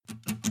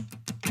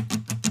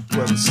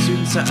Well, the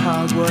students at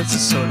Hogwarts are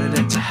sorted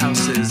into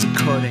houses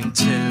according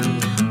to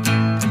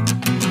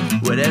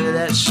whatever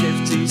that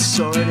shifty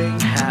sorting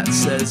hat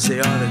says they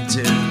ought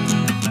to do.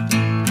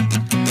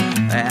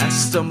 I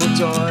asked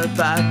Dumbledore if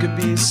I could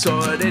be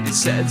sorted. He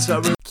said,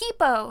 sorry,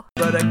 Keepo.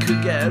 but I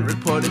could get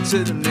reported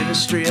to the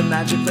Ministry of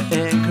Magic for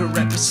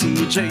incorrect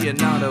procedure. You're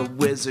not a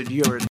wizard,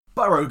 you're a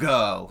Burrow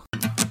Girl.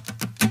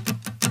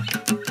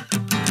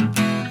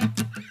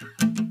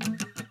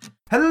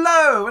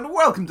 Hello and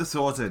welcome to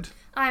Sorted.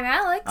 I'm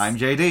Alex. I'm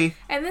JD.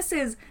 And this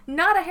is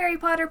not a Harry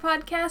Potter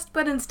podcast,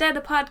 but instead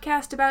a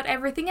podcast about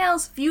everything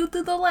else viewed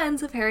through the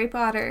lens of Harry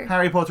Potter.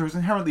 Harry Potter is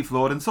inherently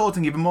flawed and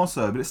sorting even more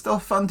so, but it's still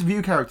fun to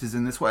view characters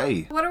in this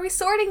way. What are we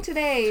sorting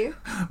today?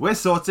 We're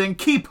sorting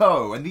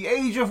Keepo and the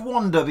Age of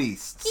Wonder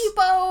Beasts.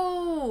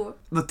 Keepo!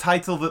 The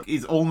title that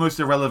is almost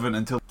irrelevant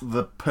until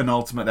the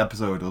penultimate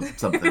episode or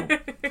something.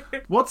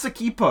 What's a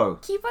Keepo?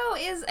 Keepo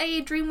is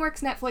a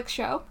DreamWorks Netflix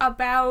show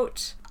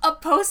about a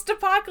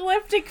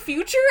post-apocalyptic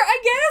future,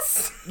 I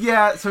guess?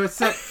 Yeah, so it's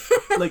set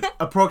like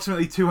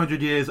approximately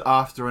 200 years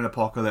after an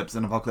apocalypse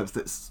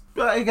that's,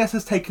 I guess,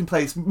 has taken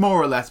place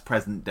more or less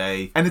present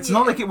day. And it's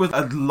not like it was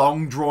a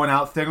long drawn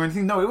out thing or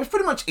anything. No, it was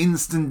pretty much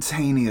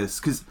instantaneous,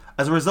 because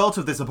as a result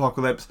of this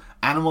apocalypse,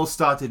 animals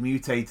started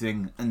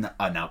mutating and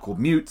are now called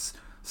mutes.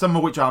 Some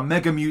of which are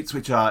mega mutes,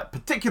 which are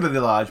particularly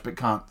large but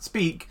can't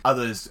speak.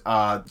 Others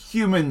are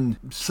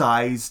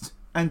human-sized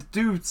and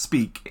do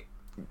speak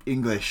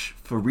English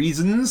for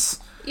reasons.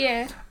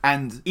 Yeah.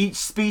 And each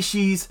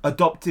species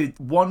adopted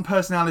one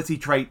personality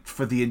trait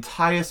for the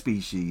entire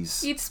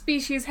species. Each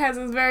species has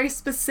a very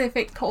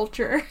specific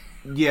culture.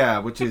 Yeah,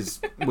 which is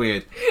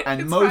weird.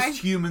 And It's most fine.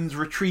 humans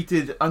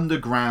retreated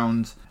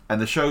underground, and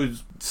the show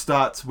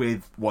starts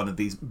with one of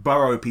these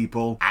burrow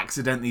people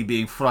accidentally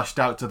being flushed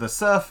out to the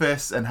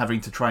surface and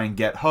having to try and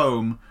get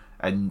home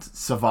and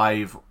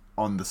survive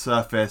on the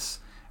surface,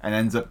 and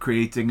ends up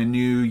creating a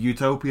new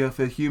utopia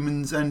for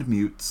humans and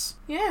mutes.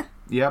 Yeah.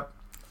 Yep.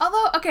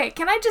 Although, okay,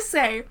 can I just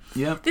say,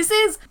 Yep. this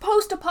is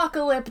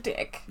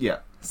post-apocalyptic, Yeah.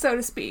 so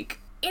to speak.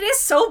 It is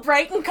so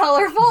bright and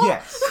colorful.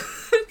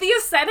 Yes. The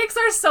aesthetics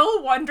are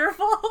so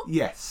wonderful.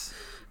 Yes.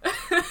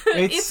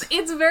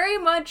 It's very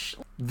much,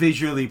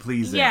 Visually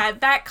pleasing. yeah,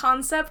 that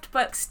concept,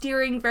 but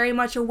steering very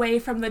much away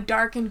from the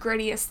dark and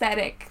gritty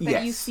aesthetic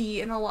that you Yes.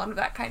 see in a lot of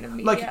that kind of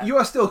media. Like, you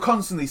are still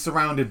constantly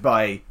surrounded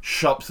by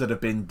shops that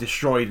have been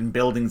destroyed and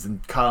buildings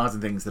and cars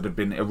and things that have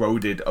been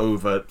eroded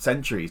over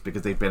centuries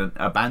because they've been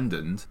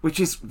abandoned.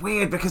 Which is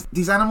weird because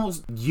these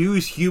animals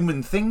use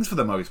human things for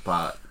the most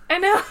part. I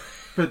know.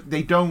 But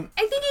they don't...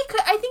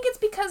 I think it's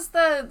because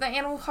the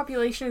animal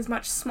population is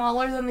much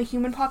smaller than the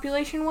human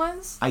population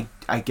was.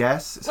 I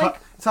guess. It's Like-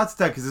 hard to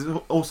tell because it's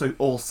also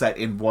all set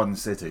in one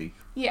city.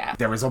 Yeah.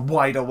 There is a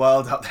wider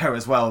world out there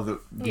as well that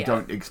we Yeah.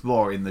 don't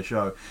explore in the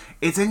show.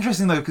 It's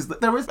interesting though because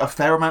there is a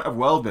fair amount of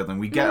world building.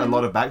 We get a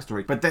lot of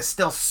backstory, but there's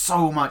still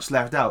so much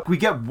left out. We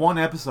get one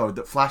episode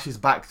that flashes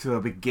back to the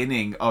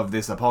beginning of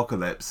this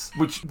apocalypse,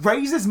 which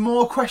raises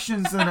more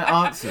questions than it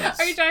answers.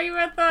 Are you talking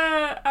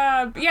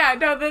about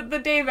the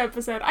Dave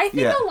episode? I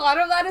think Yeah. a lot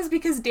of that is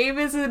because Dave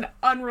is an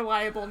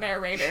unreliable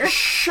narrator.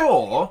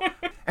 Sure.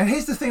 And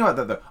here's the thing about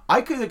that, though.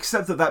 I could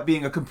accept that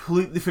being a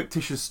completely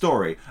fictitious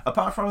story,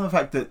 apart from the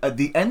fact that at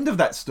the end of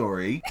that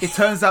story, it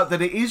turns out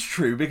that it is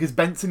true because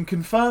Benson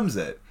confirms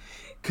it.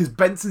 Because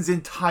Benson's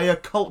entire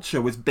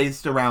culture was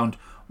based around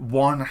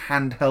one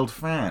handheld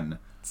fan.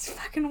 It's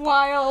fucking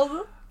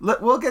wild.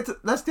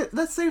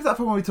 Let's save that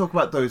for when we talk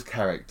about those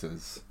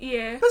characters.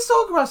 Yeah. Let's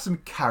talk about some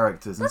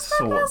characters and Let's talk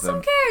sort about them.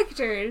 some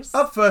characters.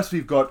 Up first,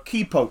 we've got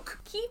Keepo.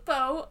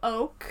 Keepo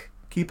Oak.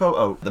 Keepo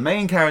Oak, the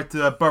main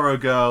character, Burrow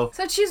Girl.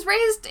 So she's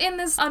raised in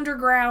this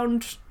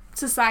underground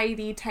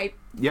society type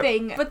Yep.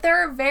 thing, but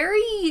they're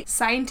very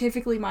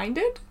scientifically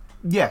minded.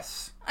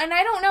 Yes. And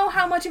I don't know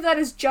how much of that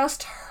is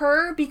just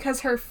her because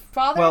her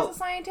father Well- is a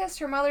scientist,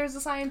 her mother is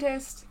a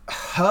scientist.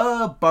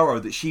 Her burrow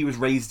that she was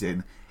raised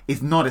in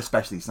is not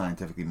especially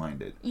scientifically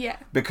minded. Yeah.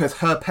 Because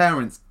her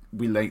parents,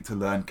 we late to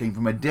learn, came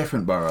from a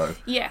different burrow.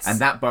 Yes. And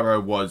that burrow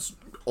was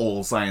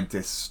all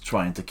scientists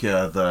trying to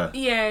cure the...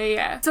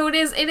 Yeah. So it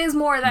is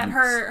more that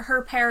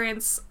her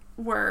parents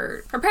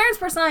were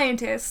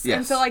scientists. Yes.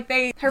 And so like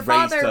her raised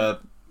father her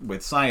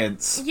with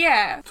science,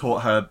 Yeah.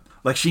 taught her...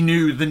 Like, she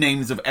knew the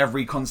names of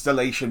every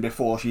constellation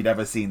before she'd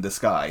ever seen the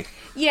sky.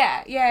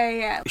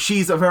 Yeah.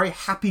 She's a very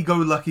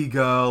happy-go-lucky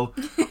girl.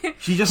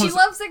 She just She wants...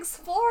 loves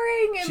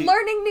exploring and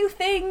learning new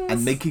things.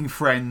 and making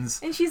friends.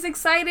 And she's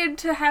excited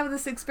to have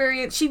this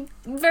experience. She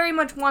very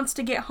much wants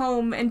to get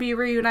home and be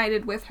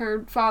reunited with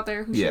her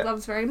father, who she Yeah.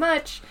 loves very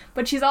much.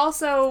 But she's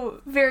also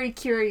very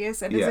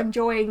curious and is Yeah.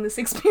 enjoying this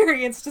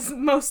experience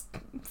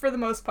for the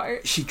most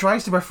part. She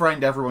tries to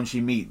befriend everyone she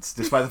meets,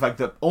 despite the fact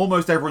that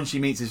almost everyone she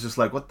meets is just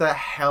like, what the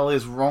hell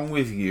is wrong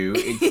with you?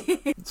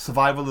 It's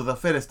survival of the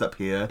fittest up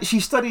here. She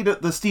studied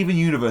at the Steven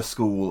Universe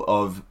School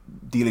of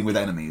dealing with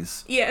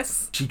enemies.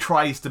 Yes. She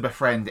tries to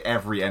befriend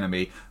every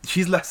enemy.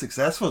 She's less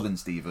successful than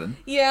Steven.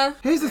 Yeah.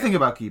 Here's the thing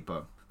about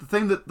Keeper. The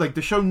thing that, like,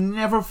 the show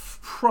never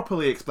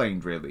properly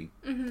explained, really.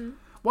 Mm-hmm.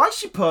 Why is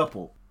she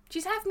purple?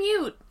 She's half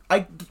mute.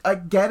 I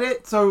get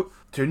it. So,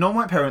 two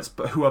non-white parents,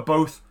 but who are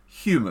both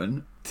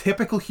human,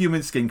 typical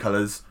human skin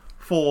colours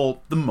for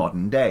the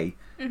modern day.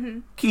 Mm-hmm.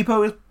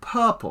 Kipo is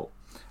purple.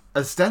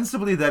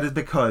 Ostensibly, that is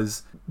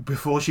because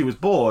before she was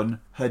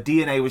born, her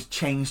DNA was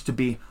changed to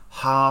be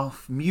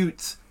half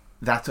mute,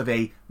 that of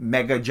a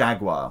mega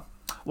jaguar.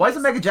 Why is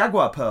a mega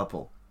jaguar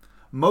purple?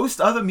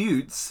 Most other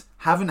mutes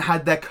haven't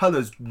had their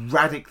colours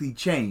radically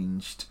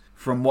changed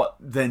from what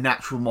their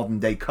natural modern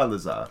day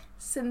colours are.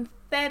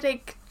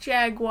 Synthetic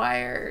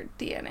jaguar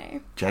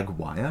DNA.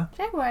 Jaguar?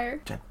 Jaguar.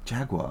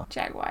 Jaguar.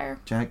 Jaguar.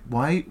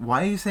 Why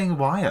are you saying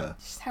wire?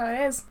 Just how it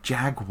is.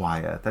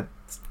 Jaguar.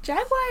 That's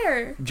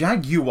Jaguar.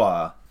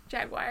 Jaguar.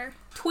 Jaguar.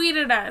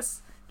 Tweeted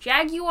us.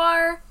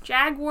 Jaguar.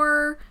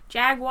 Jaguar.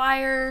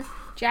 Jaguar.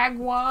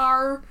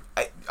 Jaguar.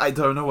 I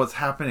don't know what's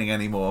happening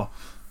anymore.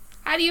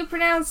 How do you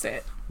pronounce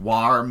it?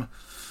 Warm.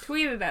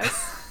 Tweeted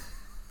us.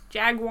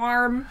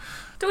 Jaguarm.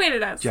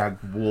 Tweeted us.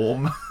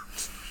 Jagworm.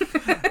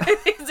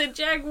 Is it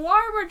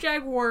Jagwarm or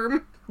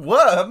Jagworm?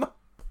 Worm?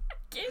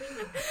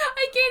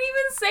 I can't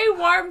even say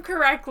worm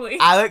correctly.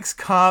 Alex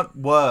can't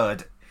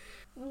word.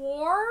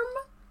 Worm?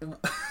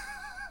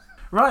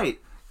 Right.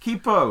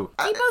 Kipo.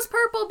 Kipo's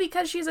purple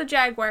because she's a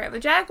jaguar. The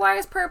jaguar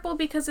is purple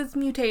because it's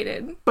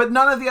mutated. But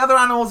none of the other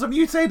animals are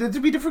mutated to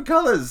be different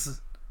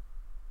colours.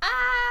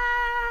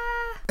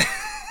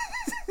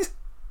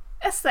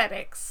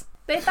 Aesthetics.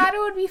 They thought it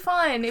would be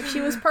fun if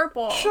she was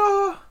purple.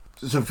 Sure.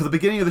 So for the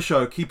beginning of the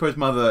show, Kipo's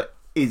mother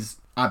is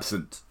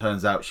absent.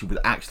 Turns out she was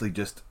actually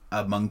just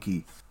a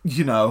monkey.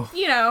 You know.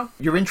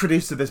 You're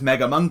introduced to this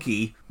mega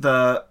monkey.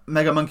 The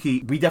mega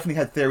monkey, we definitely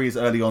had theories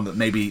early on that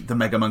maybe the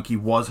mega monkey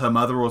was her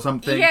mother or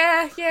something.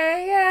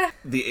 Yeah.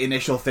 The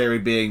initial theory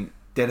being,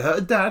 did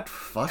her dad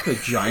fuck a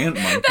giant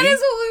monkey? That is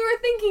what we were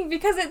thinking,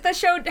 because the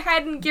show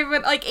hadn't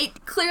given,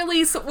 it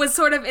clearly was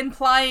sort of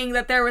implying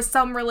that there was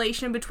some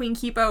relation between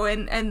Kipo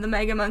and the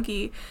mega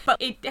monkey, but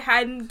it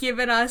hadn't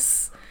given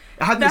us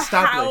it hadn't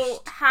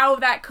established how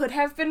that could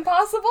have been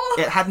possible.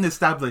 It hadn't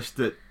established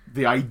that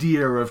the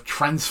idea of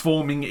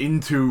transforming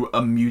into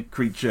a mute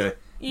creature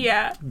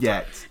yet.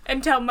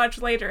 Until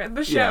much later in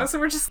the show. Yeah. So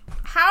we're just,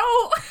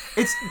 how?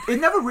 It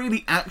never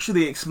really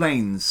actually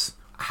explains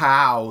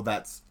how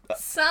that's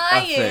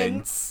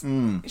science.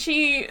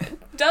 She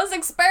does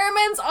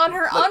experiments on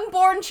her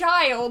unborn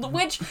child,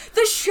 which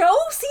the show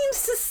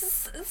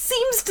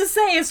seems to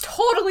say is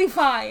totally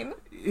fine.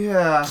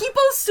 Yeah.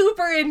 Kipo's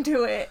super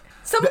into it.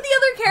 Some of the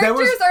other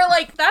characters are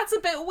like, that's a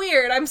bit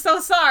weird, I'm so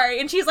sorry.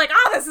 And she's like,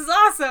 this is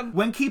awesome.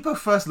 When Kipo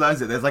first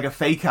learns it, there's like a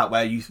fake out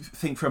where you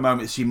think for a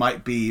moment she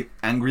might be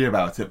angry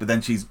about it, but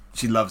then she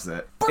loves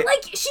it. But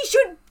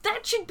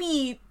that should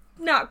be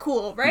not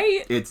cool,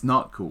 right? It's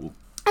not cool.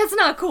 It's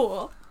not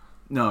cool.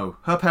 No,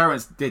 her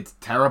parents did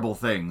terrible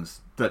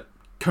things that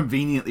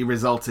conveniently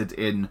resulted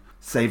in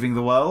saving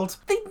the world.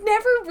 They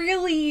never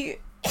really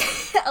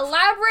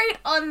elaborate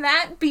on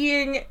that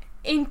being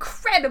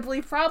incredibly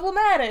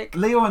problematic.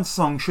 Leo and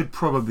Song should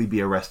probably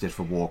be arrested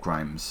for war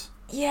crimes.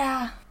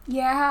 Yeah.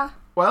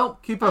 Well,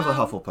 Kipo's a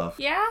Hufflepuff.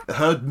 Yeah?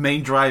 Her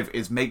main drive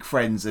is make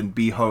friends and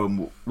be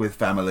home with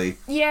family.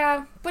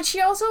 Yeah, but she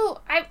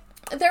also...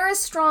 there is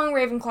strong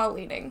Ravenclaw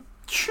leaning.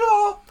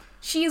 Sure.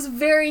 She's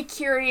very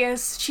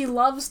curious. She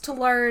loves to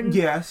learn.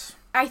 Yes.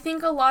 I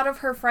think a lot of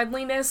her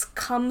friendliness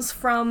comes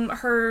from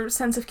her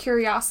sense of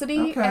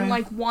curiosity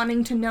and,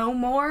 wanting to know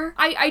more.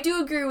 I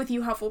do agree with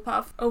you,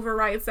 Hufflepuff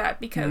overrides that,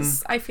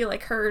 because I feel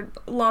like her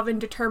love and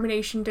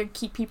determination to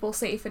keep people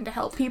safe and to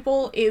help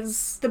people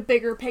is the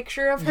bigger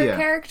picture of her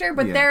character,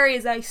 but there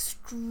is a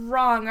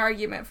strong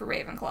argument for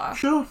Ravenclaw.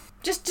 Sure.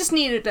 Just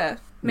needed to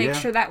make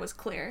sure that was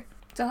clear.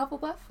 So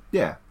Hufflepuff?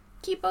 Yeah.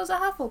 Kipo's a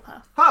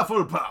Hufflepuff.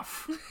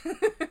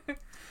 Hufflepuff!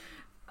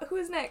 Who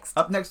is next?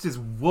 Up next is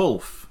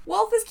Wolf.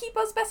 Wolf is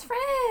Kipo's best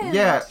friend.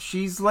 Yeah,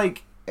 she's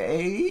like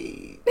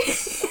 8.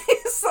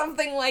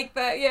 Something like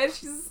that. Yeah,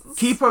 she's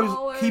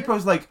smaller.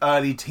 Kipo's like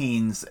early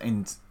teens,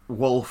 and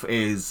Wolf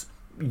is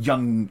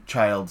young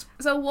child.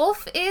 So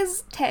Wolf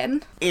is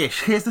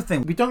 10-ish. Here's the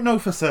thing, we don't know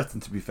for certain,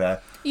 to be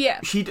fair. Yeah.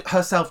 She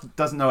herself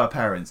doesn't know her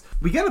parents.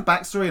 We get a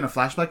backstory and a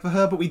flashback for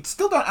her, but we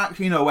still don't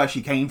actually know where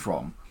she came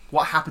from.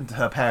 What happened to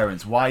her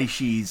parents? Why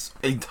she's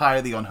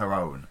entirely on her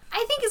own?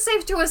 I think it's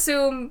safe to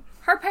assume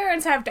her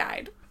parents have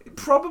died.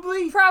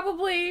 Probably.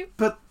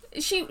 But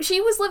she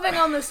was living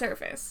on the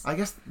surface. I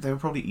guess they were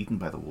probably eaten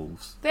by the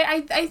wolves.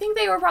 I think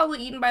they were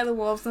probably eaten by the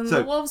wolves, and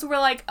the wolves were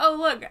like, oh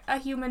look, a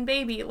human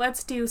baby,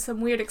 let's do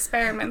some weird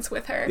experiments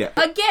with her. Yeah.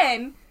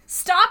 Again,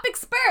 stop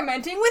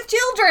experimenting with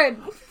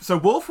children! So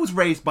Wolf was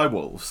raised by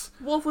wolves.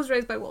 Wolf was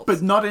raised by wolves.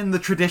 But not in the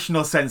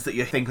traditional sense that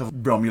you think of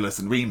Romulus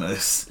and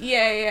Remus.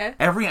 Yeah.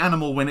 Every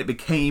animal, when it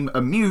became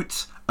a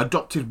mute,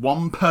 adopted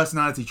one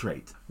personality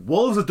trait.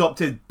 Wolves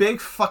adopted big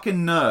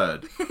fucking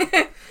nerd.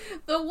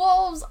 The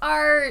wolves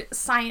are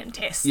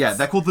scientists. Yeah,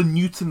 they're called the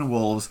Newton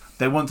wolves.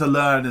 They want to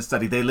learn and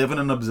study. They live in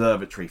an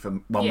observatory,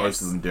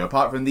 most of them do,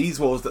 apart from these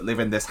wolves that live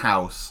in this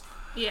house.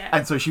 Yeah.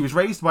 And so she was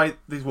raised by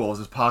these wolves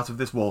as part of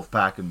this wolf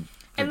pack. And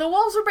the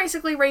wolves were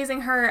basically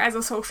raising her as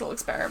a social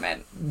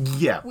experiment.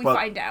 Yeah. We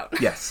find out.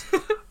 Yes.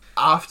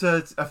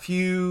 after a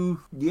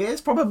few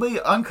years, probably,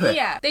 unclear.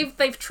 Yeah,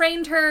 they've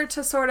trained her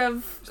to sort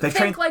of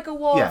think like a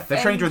wolf. Yeah, they've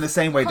trained her in the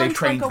same way they've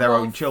trained their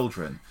own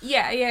children.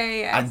 Yeah.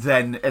 And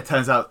then it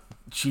turns out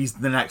she's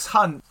the next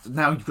hunt.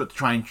 Now you've got to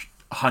try and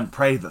hunt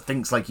prey that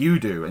thinks like you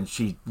do, and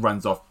she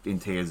runs off in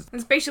tears.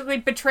 It's basically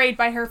betrayed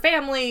by her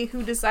family,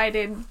 who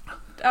decided,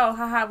 oh,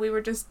 haha, we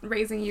were just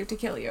raising you to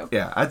kill you.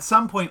 Yeah, at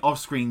some point off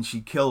screen,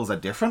 she kills a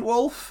different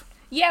wolf.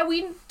 Yeah,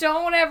 we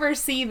don't ever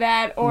see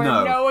that or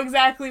know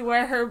exactly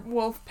where her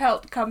wolf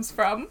pelt comes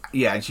from.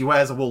 Yeah, and she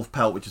wears a wolf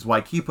pelt, which is why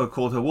Kipo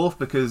called her Wolf,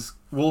 because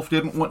Wolf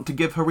didn't want to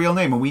give her real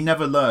name, and we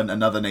never learn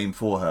another name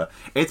for her.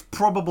 It's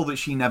probable that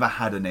she never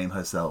had a name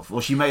herself,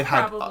 or she may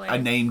have had a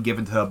name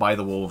given to her by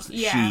the wolves that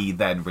she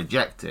then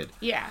rejected.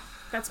 Yeah,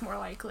 that's more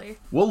likely.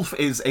 Wolf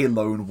is a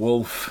lone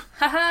wolf.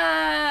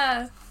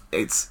 Haha!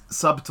 It's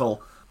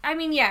subtle. I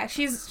mean, yeah,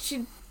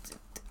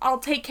 I'll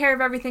take care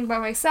of everything by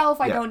myself.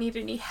 I don't need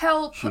any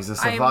help. She's a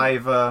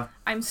survivor.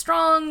 I'm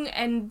strong,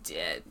 and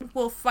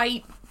we'll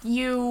fight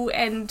you,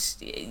 and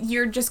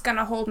you're just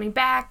gonna hold me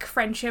back.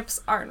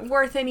 Friendships aren't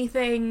worth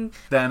anything.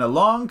 Then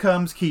along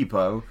comes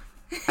Kipo,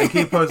 and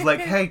Kipo's like,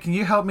 hey, can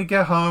you help me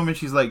get home? And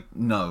she's like,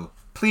 no.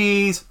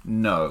 Please,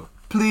 no.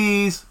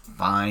 Please,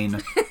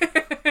 fine.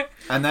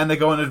 And then they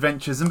go on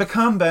adventures and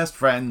become best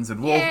friends,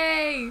 and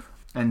Yay!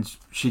 And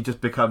she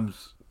just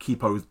becomes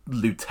Kipo's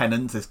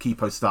lieutenant as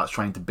Kipo starts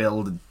trying to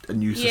build a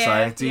new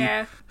society.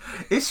 Yeah.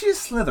 Is she a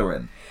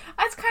Slytherin?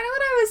 That's kind of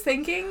what I was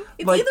thinking.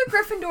 It's either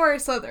Gryffindor or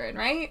Slytherin,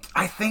 right?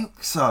 I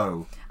think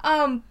so.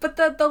 But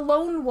the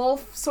lone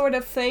wolf sort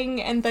of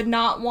thing and the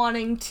not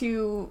wanting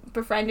to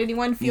befriend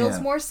anyone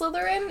feels more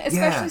Slytherin,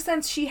 especially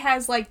since she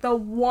has, like, the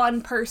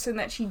one person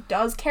that she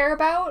does care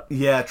about.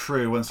 Yeah,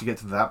 true. Once you get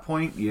to that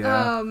point,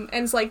 and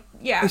it's like,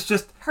 it's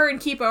just her and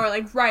Kipo are,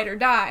 like, ride or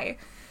die.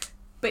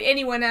 But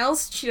anyone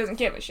else, she doesn't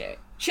give a shit.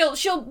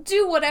 She'll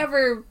do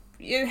whatever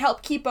to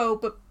help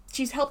Kipo, but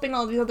she's helping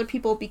all these other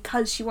people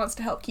because she wants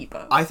to help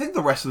Kipo. I think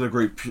the rest of the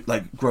group,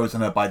 like, grows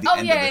on her by the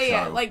end of the show.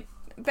 Yeah, like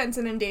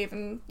Benson and Dave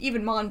and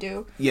even Mon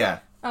do. Yeah.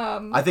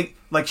 I think,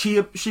 like,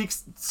 she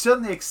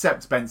certainly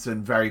accepts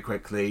Benson very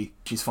quickly.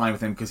 She's fine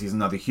with him because he's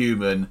another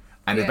human,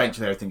 and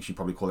eventually I think she'd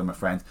probably call him a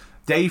friend.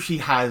 Dave, she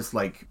has,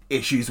 like,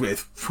 issues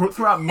with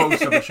throughout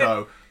most of the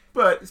show,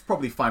 but it's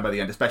probably fine by the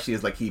end, especially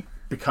as, like, he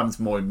becomes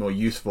more and more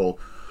useful.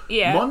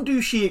 Yeah.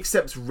 Mondu she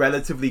accepts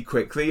relatively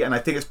quickly, and I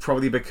think it's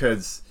probably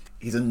because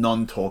he's a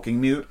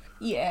non-talking mute.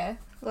 Yeah,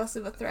 less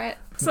of a threat.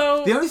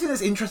 So the only thing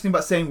that's interesting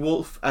about saying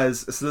wolf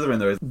as a Slytherin,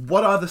 though, is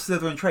what are the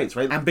Slytherin traits,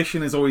 right?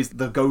 Ambition is always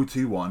the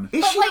go-to one.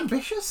 Is she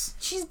ambitious?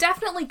 She's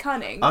definitely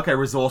cunning. Okay,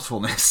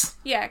 resourcefulness.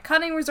 Yeah,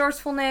 cunning,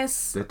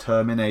 resourcefulness.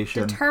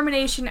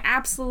 Determination,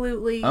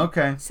 absolutely.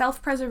 Okay.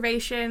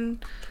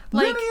 Self-preservation.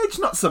 Like, lineage,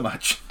 not so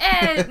much.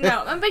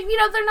 No, but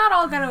they're not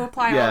all going to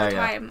apply all the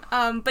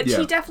time. But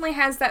she definitely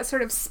has that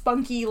sort of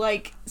spunky,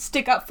 like,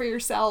 stick up for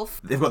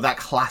yourself. They've got that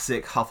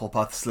classic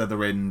Hufflepuff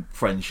Slytherin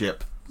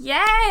friendship.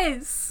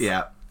 Yes!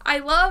 Yeah. I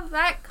love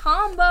that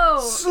combo.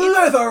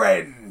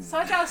 Slytherin! It's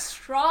such a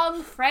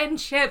strong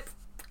friendship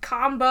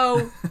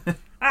combo.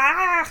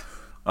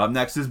 Up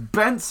next is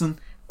Benson.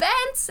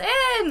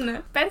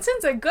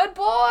 Benson's a good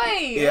boy!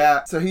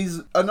 Yeah, so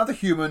he's another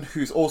human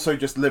who's also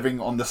just living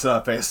on the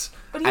surface.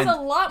 But he's a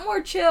lot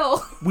more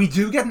chill. We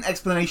do get an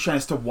explanation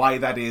as to why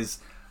that is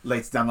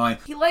later down the line.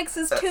 He likes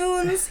his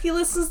tunes, he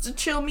listens to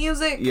chill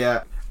music.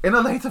 Yeah. In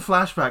a later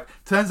flashback,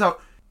 turns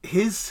out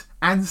his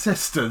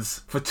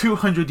ancestors for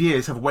 200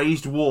 years have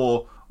waged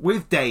war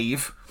with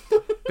Dave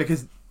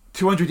because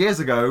 200 years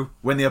ago,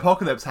 when the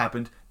apocalypse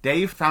happened,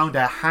 Dave found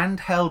a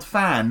handheld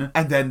fan,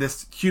 and then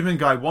this human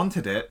guy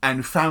wanted it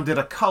and founded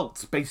a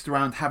cult based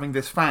around having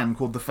this fan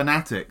called the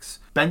Fanatics.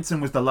 Benson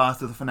was the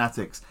last of the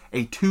Fanatics,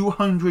 a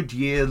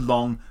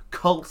 200-year-long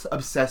cult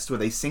obsessed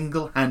with a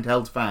single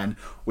handheld fan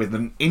with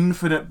an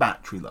infinite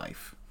battery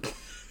life.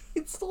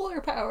 It's solar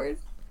powered.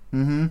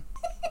 Mm-hmm.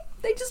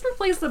 They just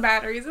replace the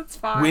batteries, it's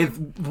fine.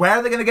 Where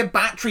are they going to get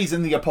batteries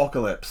in the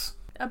apocalypse?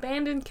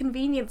 Abandoned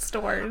convenience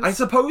stores. I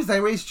suppose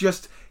there is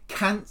just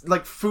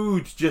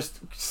food just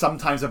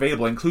sometimes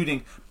available,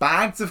 including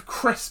bags of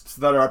crisps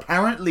that are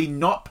apparently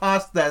not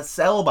past their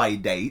sell-by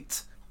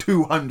date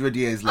 200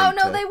 years later.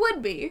 Oh, no, they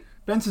would be.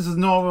 Benson's a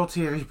normal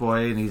teenage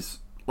boy, and he's,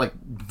 like,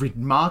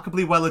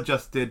 remarkably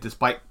well-adjusted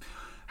despite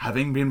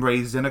having been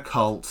raised in a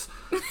cult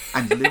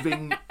and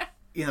living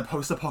in a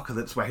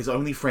post-apocalypse where his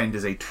only friend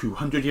is a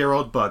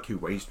 200-year-old bug who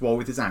waged war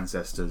with his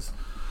ancestors.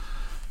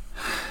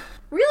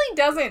 Really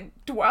doesn't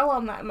dwell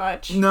on that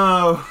much.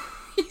 No.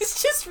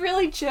 He's just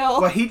really chill.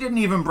 Well, he didn't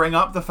even bring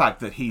up the fact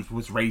that he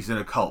was raised in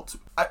a cult.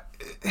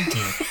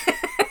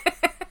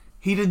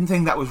 He didn't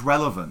think that was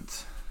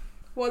relevant.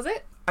 Was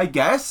it? I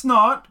guess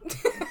not.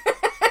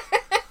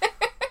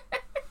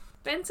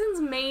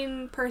 Benson's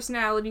main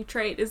personality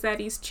trait is that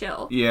he's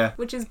chill. Yeah.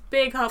 Which is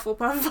big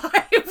Hufflepuff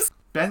vibes.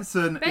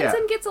 Benson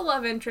gets a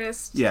love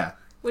interest. Yeah.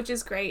 Which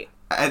is great.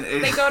 And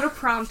they go to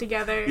prom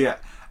together. Yeah.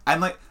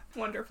 And, like...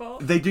 Wonderful.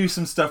 They do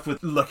some stuff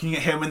with looking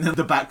at him and then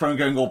the background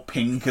going all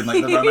pink and,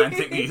 like, the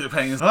romantic music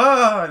playing.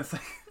 And it's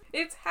like...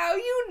 It's how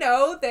you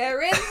know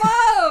they're in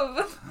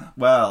love.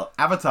 Well,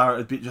 Avatar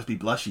would just be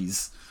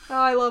blushies. Oh,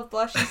 I love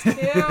blushies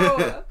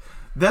too.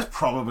 There's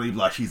probably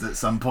blushies at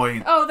some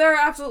point. Oh, there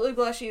are absolutely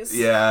blushies.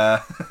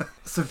 Yeah.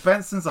 So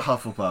Benson's a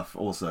Hufflepuff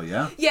also,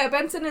 yeah? Yeah,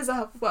 Benson is a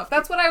Hufflepuff.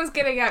 That's what I was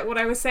getting at when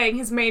I was saying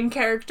his main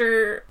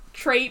character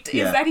trait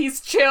is that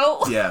he's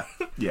chill. Yeah,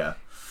 yeah.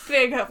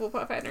 Big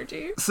Hufflepuff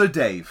energy. So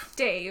Dave.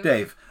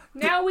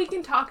 Now we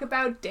can talk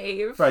about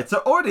Dave. Right, so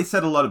already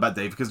said a lot about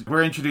Dave because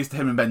we're introduced to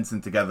him and Benson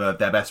together.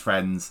 They're best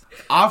friends.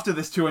 After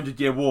this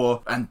 200-year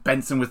war, and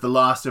Benson was the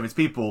last of his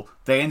people,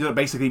 they ended up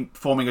basically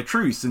forming a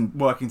truce and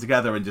working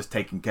together and just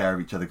taking care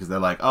of each other because they're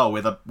like, oh,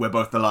 we're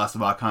both the last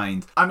of our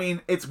kind. I mean,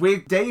 it's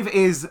weird. Dave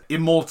is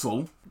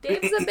immortal.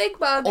 Dave's a big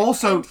bug.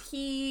 Also, and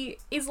he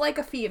is like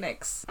a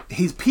phoenix.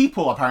 He's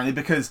people, apparently,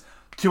 because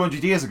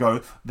 200 years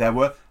ago, there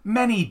were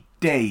many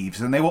Daves,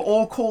 and they were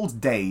all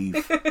called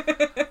Dave.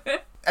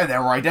 And they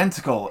were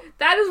identical.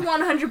 That is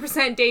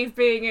 100% Dave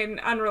being an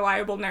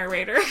unreliable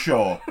narrator.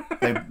 Sure.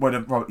 They would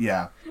have wrote,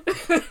 yeah.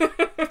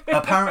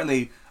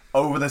 Apparently,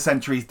 over the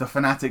centuries, the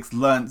fanatics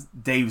learnt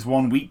Dave's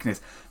one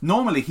weakness.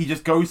 Normally, he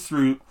just goes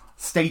through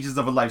stages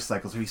of a life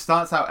cycle. So he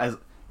starts out as,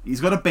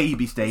 he's got a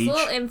baby stage. He's a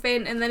little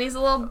infant, and then he's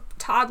a little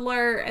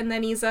toddler, and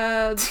then he's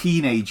a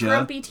teenager.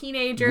 Grumpy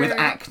teenager. With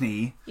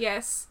acne.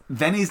 Yes.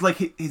 Then he's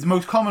like, his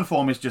most common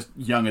form is just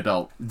young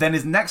adult. Then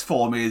his next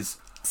form is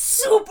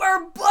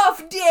super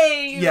buff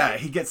Dave! Yeah,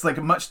 he gets like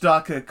a much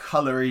darker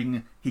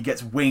colouring, he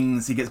gets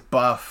wings, he gets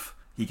buff,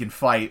 he can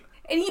fight.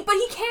 But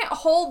he can't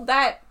hold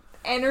that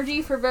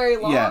energy for very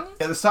long. Yeah.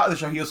 At the start of the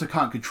show, he also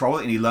can't control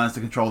it, and he learns to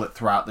control it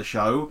throughout the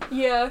show.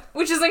 Yeah.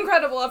 Which is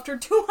incredible. After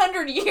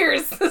 200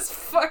 years, this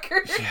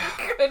fucker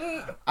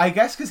couldn't... I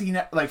guess because he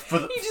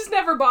just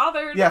never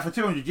bothered. Yeah, for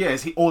 200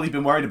 years, all he'd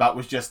been worried about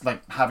was just,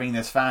 like, having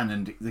this fan,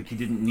 and like, he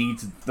didn't need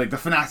to... Like, the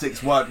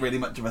fanatics weren't really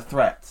much of a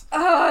threat.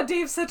 Ah,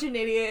 Dave's such an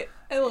idiot.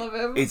 I love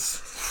him. It's...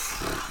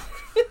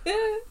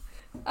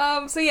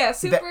 So yeah,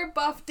 super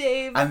buff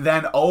Dave. And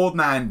then Old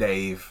Man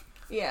Dave.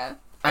 Yeah.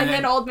 And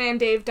then Old Man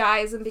Dave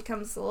dies and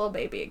becomes a little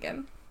baby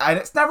again. And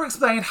it's never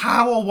explained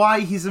how or why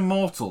he's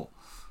immortal.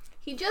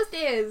 He just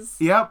is.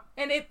 Yep.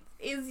 And it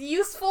is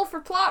useful for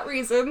plot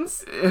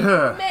reasons.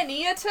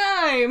 Many a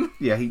time.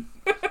 Yeah, he...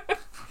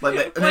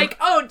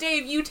 oh,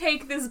 Dave, you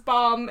take this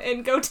bomb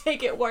and go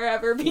take it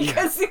wherever,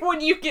 because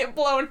when you get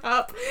blown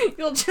up,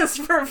 you'll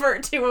just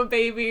revert to a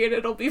baby and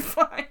it'll be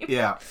fine.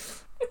 Yeah.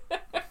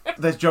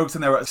 There's jokes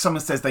in there where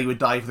someone says they would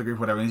die for the group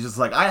or whatever, and he's just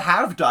like, I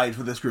have died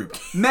for this group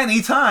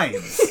many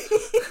times.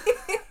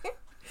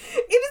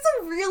 It is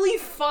a really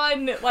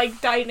fun,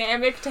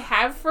 dynamic to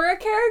have for a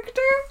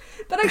character,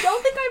 but I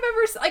don't think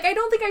I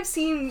don't think I've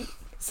seen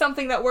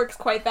something that works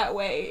quite that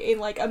way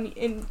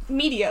in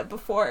media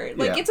before.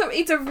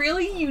 It's a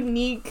really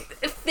unique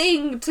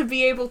thing to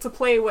be able to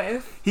play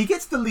with. He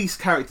gets the least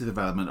character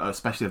development,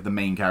 especially of the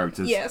main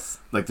characters. Yes.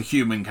 Like the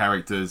human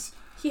characters.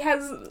 He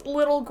has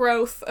little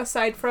growth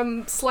aside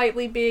from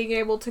slightly being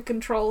able to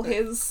control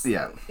his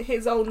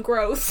own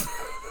growth.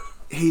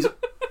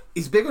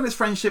 He's big on his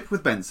friendship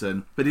with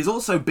Benson, but he's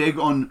also big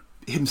on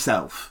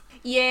himself.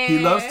 Yeah. He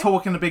loves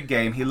talking a big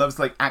game. He loves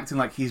acting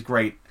like he's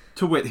great.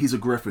 To wit, he's a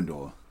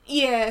Gryffindor.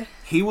 Yeah.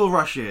 He will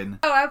rush in.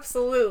 Oh,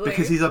 absolutely.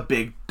 Because he's a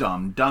big,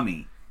 dumb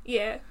dummy.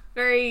 Yeah.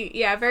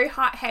 Very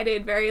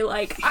hot-headed, very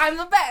I'm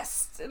the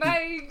best, and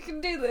I can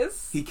do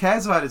this. He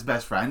cares about his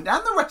best friend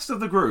and the rest of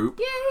the group.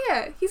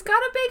 Yeah. He's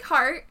got a big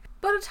heart,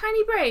 but a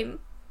tiny brain.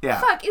 Yeah.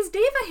 Fuck, is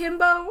Dave a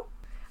himbo?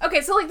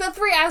 Okay, so the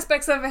three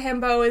aspects of a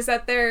himbo is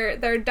that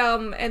they're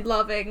dumb and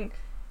loving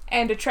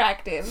and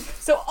attractive.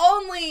 So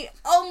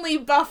only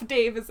buff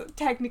Dave is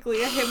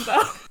technically a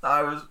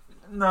himbo.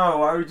 No,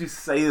 why would you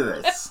say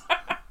this?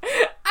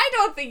 I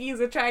don't think he's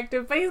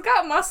attractive, but he's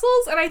got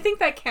muscles, and I think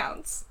that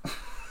counts.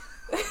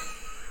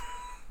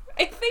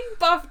 I think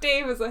buff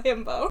Dave is a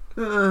himbo.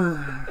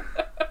 I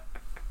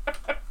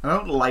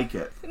don't like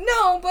it.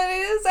 No, but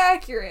it is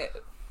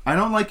accurate. I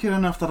don't like it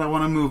enough that I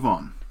want to move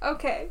on.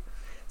 Okay.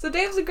 So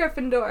Dave's a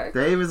Gryffindor.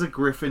 Dave is a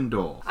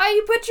Gryffindor.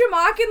 You put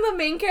Jamak in the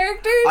main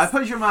characters? I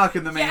put Jamak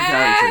in the main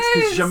characters,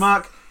 because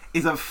Jamak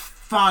is a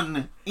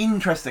fun,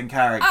 interesting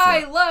character.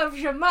 I love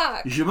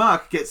Jamak.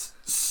 Jamak gets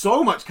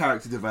so much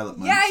character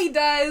development. Yeah, he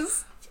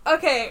does.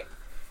 Okay.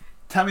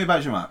 Tell me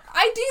about Jamak.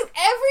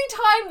 Every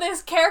time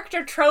this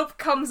character trope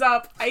comes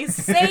up, I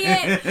say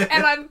it,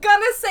 and I'm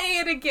gonna say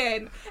it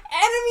again.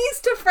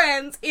 Enemies to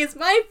friends is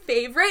my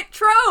favorite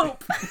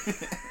trope.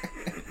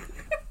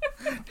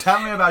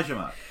 Tell me about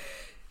Jamak.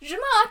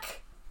 Jamak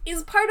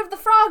is part of the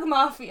frog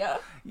mafia.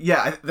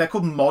 Yeah, they're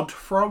called mod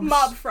frogs.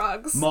 Mob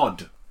frogs.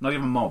 Mod, not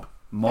even mob.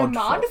 Mod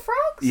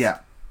frogs? Yeah,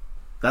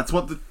 that's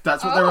what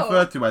they're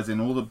referred to as in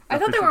all the. I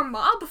thought they were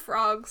mob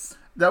frogs.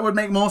 That would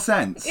make more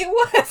sense. It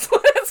was. That's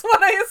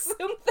what I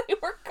assumed they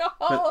were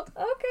called.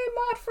 Okay,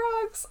 mod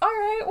frogs.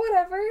 Alright,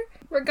 whatever.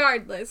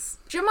 Regardless.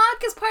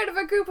 Jamak is part of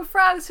a group of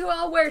frogs who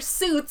all wear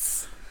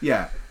suits.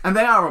 Yeah, and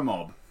they are a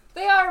mob.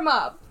 They are a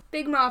mob.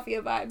 Big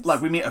mafia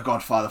vibes. We meet a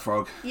Godfather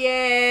frog.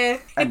 Yeah.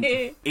 And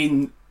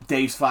in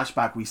Dave's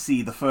flashback, we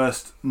see the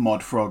first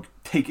mod frog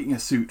taking a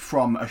suit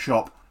from a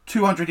shop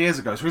 200 years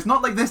ago. So it's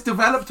not like this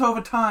developed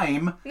over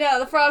time. No,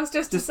 the frogs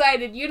just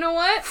decided, you know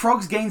what?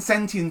 Frogs gained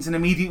sentience and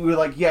immediately were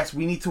like, yes,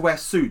 we need to wear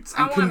suits.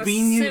 And I want a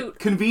suit.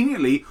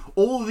 Conveniently,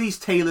 all of these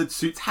tailored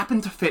suits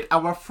happen to fit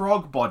our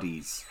frog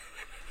bodies.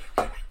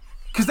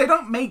 Because they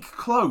don't make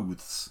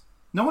clothes.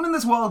 No one in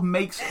this world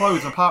makes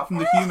clothes apart from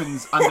the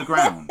humans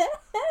underground.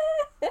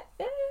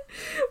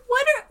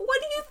 What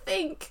do you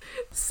think?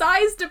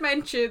 Size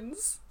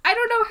dimensions. I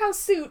don't know how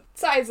suit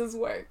sizes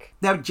work.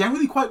 They're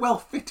generally quite well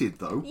fitted,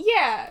 though.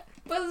 Yeah.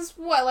 But it's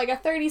what, like a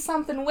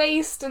 30-something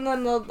waist, and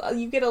then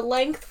you get a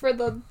length for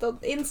the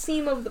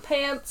inseam of the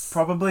pants?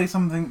 Probably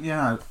something,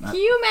 yeah. Can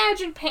you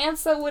imagine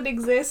pants that would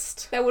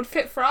exist that would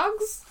fit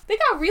frogs? They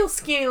got real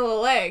skinny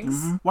little legs.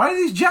 Mm-hmm. Why do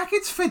these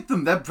jackets fit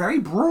them? They're very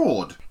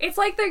broad. It's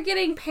like they're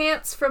getting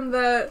pants from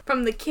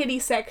the kiddie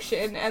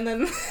section, and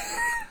then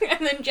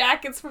and then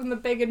jackets from the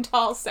big and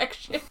tall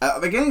section. At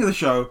the beginning of the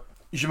show,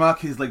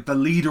 Zhamak is like the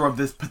leader of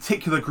this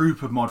particular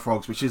group of mod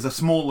frogs, which is a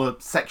smaller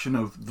section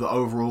of the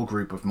overall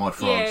group of mod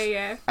frogs.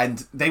 Yeah.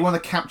 And they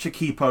want to capture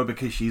Kipo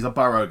because she's a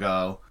burrow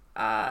girl.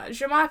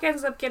 Zhamak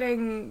ends up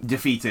getting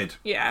defeated.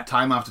 Yeah.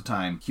 Time after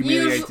time.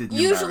 Humiliated.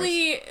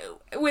 Usually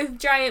with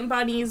giant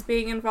bunnies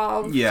being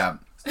involved. Yeah.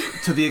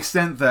 To the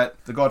extent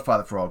that the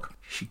Godfather frog,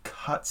 she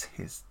cuts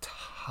his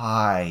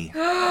tie.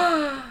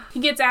 He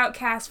gets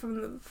outcast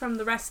from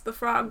the rest of the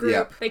frog group.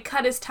 Yeah. They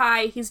cut his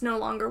tie. He's no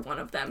longer one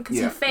of them because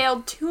he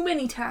failed too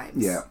many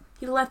times. Yeah.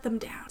 He let them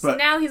down. So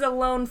now he's a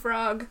lone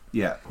frog.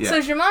 Yeah. So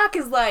Zhamak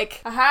is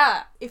like,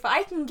 aha, if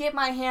I can get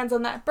my hands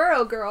on that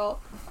burrow girl,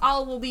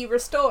 all will be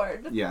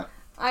restored. Yeah.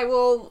 I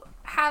will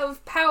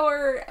have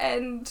power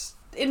and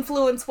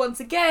influence once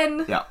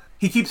again. Yeah.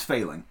 He keeps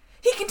failing.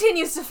 He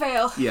continues to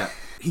fail. Yeah.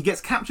 He gets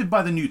captured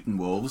by the Newton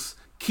wolves.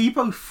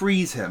 Kipo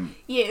frees him.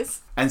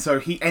 Yes. And so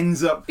he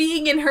ends up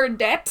being in her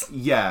debt.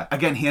 Yeah.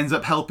 Again, he ends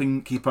up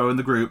helping Kipo and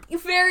the group.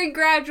 Very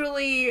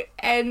gradually,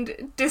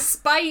 and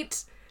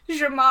despite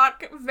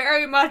Zhamak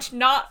very much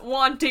not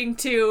wanting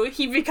to,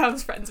 he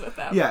becomes friends with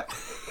them. Yeah.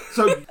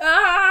 So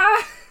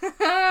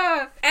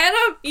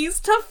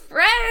enemies to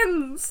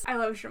friends. I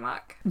love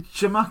Zhamak.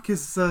 Zhamak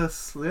is a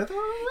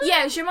Slytherin?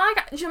 Yeah,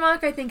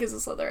 Zhamak I think is a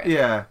Slytherin.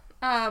 Yeah.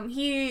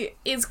 He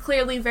is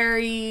clearly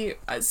very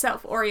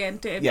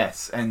self-oriented.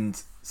 Yes,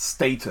 and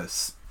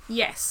status.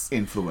 Yes.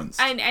 Influence.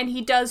 And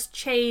he does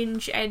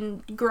change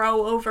and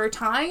grow over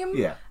time.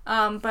 Yeah.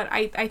 But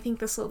I think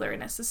the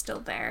Slytheriness is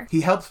still there.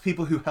 He helps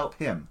people who help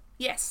him.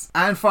 Yes.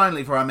 And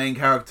finally, for our main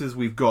characters,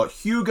 we've got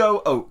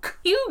Hugo Oak.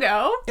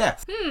 Hugo?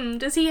 Yes.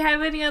 Does he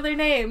have any other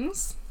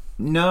names?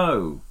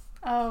 No.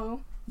 Oh.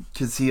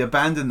 Because he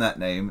abandoned that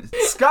name.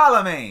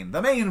 Scarlamagne,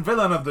 the main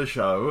villain of the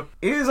show,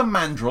 is a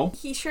mandrill.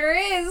 He sure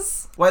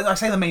is. Well, I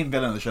say the main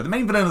villain of the show. The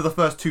main villain of the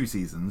first 2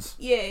 seasons.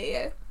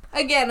 Yeah.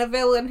 Again, a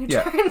villain who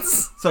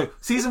turns. So,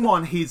 season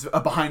 1, he's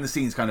a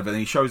behind-the-scenes kind of villain.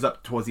 He shows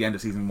up towards the end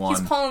of season 1.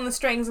 He's pulling the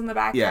strings in the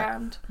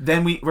background. Yeah.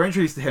 Then we're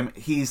introduced to him.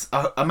 He's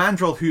a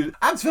mandrill who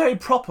acts very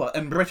proper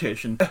and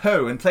British and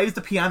plays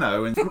the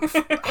piano and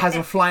has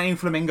a flying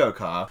flamingo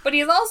car. But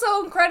he's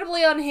also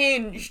incredibly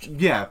unhinged.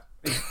 Yeah.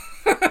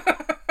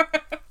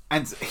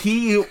 And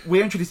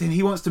we're introduced to him,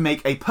 he wants to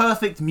make a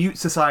perfect mute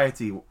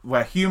society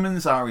where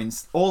humans are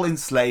all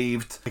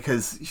enslaved,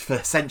 because for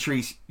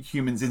centuries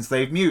humans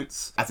enslaved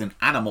mutes, as in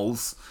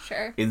animals,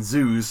 in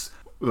zoos.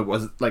 There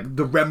was, like,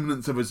 the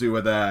remnants of a zoo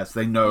are there, so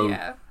they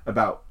know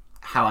about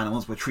how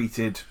animals were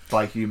treated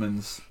by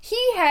humans. He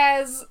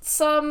has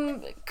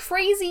some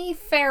crazy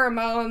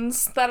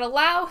pheromones that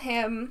allow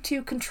him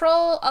to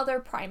control other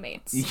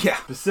primates. Yeah,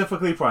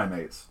 specifically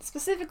primates.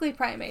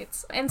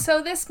 And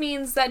so this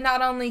means that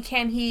not only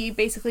can he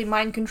basically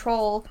mind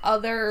control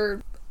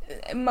other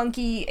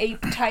monkey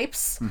ape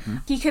types,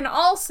 he can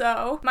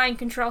also mind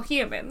control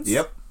humans.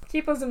 Yep.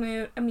 Kipo's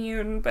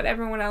immune, but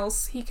everyone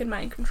else he can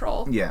mind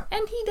control. Yeah.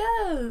 And he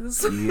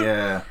does.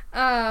 Yeah.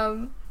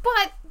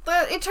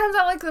 But it turns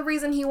out, like, the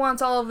reason he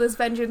wants all of this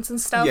vengeance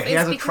and stuff is he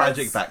has a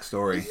tragic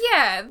backstory.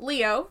 Yeah,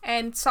 Leo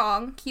and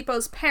Song,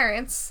 Kipo's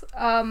parents,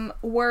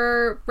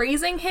 were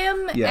raising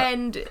him,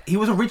 and... He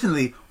was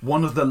originally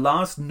one of the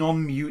last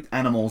non-mute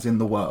animals in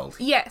the world.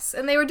 Yes,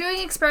 and they were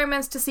doing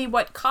experiments to see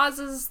what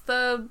causes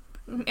the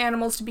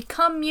animals to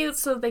become mute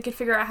so they could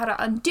figure out how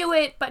to undo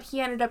it, but he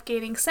ended up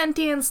gaining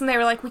sentience, and they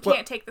were like, we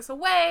can't take this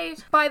away.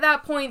 By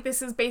that point,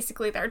 this is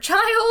basically their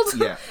child.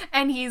 Yeah.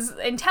 And he's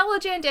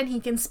intelligent, and he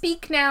can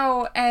speak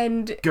now,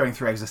 and... Going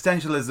through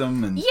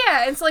existentialism, and...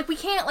 Yeah, it's like, we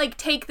can't, like,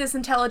 take this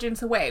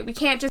intelligence away. We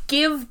can't just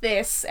give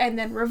this and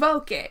then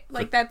revoke it.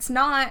 Like, that's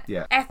not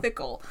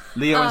ethical.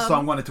 Leo and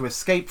Song wanted to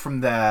escape from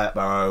their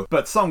burrow,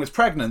 but Song was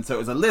pregnant, so it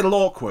was a little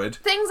awkward.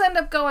 Things end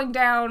up going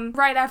down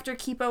right after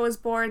Kipo was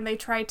born. They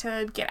try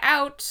to get out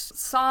out.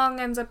 Song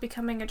ends up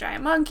becoming a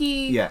giant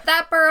monkey. Yeah.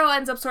 That burrow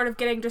ends up sort of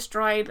getting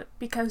destroyed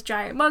because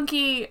giant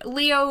monkey.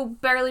 Leo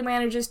barely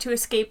manages to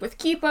escape with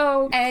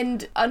Kipo,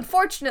 and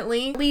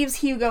unfortunately leaves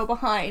Hugo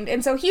behind.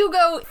 And so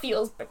Hugo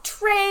feels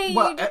betrayed.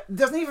 Well, it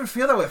doesn't even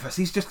feel that way at first.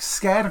 He's just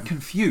scared and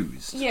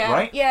confused. Yeah.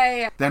 Right?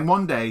 Yeah. Then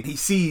one day, he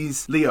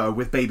sees Leo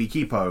with baby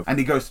Kipo, and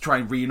he goes to try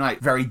and reunite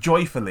very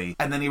joyfully.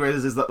 And then he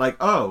realizes that, like,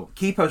 oh,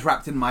 Kipo's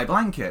wrapped in my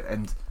blanket,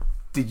 and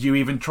did you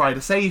even try to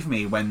save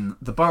me when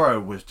the burrow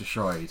was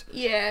destroyed?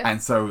 Yeah.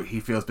 And so he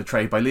feels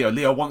betrayed by Leo.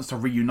 Leo wants to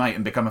reunite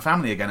and become a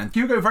family again, and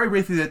Hugo very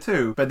briefly did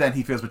too, but then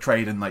he feels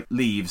betrayed and, like,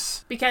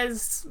 leaves.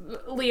 Because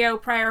Leo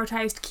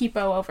prioritized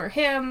Kipo over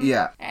him.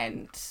 Yeah.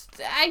 And,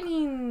 I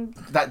mean...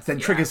 That then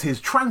triggers his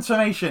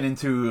transformation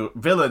into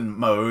villain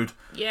mode.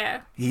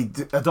 Yeah. He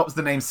adopts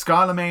the name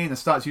Scarlemagne and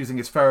starts using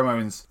his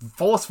pheromones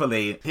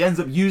forcefully. He ends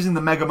up using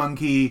the Mega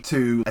Monkey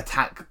to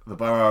attack the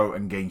burrow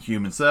and gain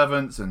human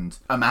servants and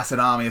amass an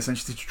army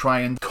essentially to try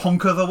and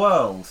conquer the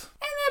world.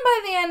 And then by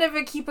the end of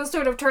it, Kipo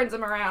sort of turns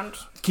him around.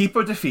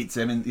 Kipo defeats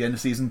him in the end of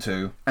season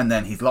 2, and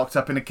then he's locked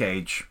up in a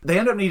cage. They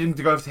end up needing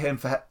to go to him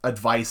for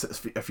advice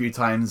a few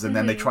times, and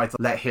then they try to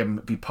let him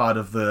be part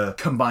of the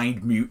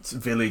combined mute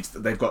village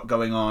that they've got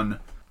going on.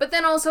 But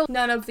then also,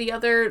 none of the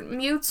other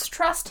mutes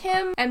trust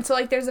him. And so,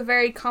 like, there's a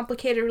very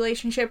complicated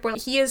relationship where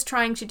he is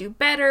trying to do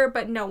better,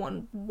 but no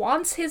one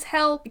wants his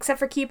help, except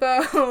for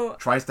Kipo.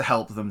 Tries to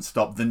help them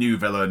stop the new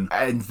villain,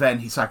 and then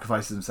he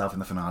sacrifices himself in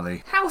the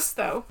finale. House,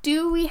 though.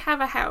 Do we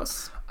have a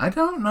house? I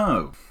don't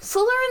know.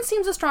 Slytherin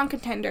seems a strong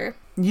contender.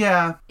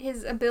 Yeah.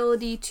 His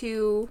ability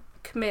to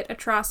commit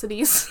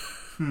atrocities.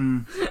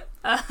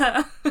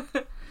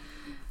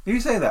 You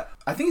say that.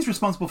 I think he's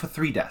responsible for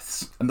 3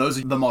 deaths, and those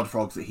are the mod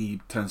frogs that he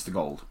turns to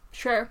gold.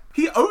 Sure.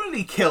 He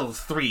only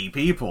kills 3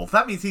 people.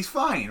 That means he's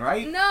fine,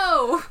 right?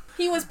 No!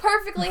 He was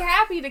perfectly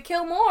happy to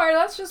kill more.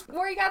 That's just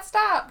where he got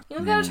stopped. He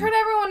was gonna turn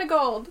everyone to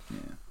gold. Yeah.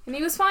 And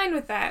he was fine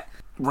with that.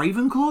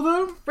 Ravenclaw,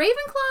 though?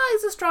 Ravenclaw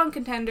is a strong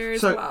contender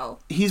as well.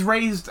 He's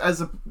raised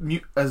as a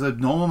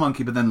normal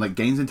monkey, but then, like,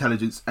 gains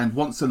intelligence and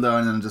wants to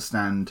learn and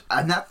understand.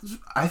 And that's,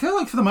 I feel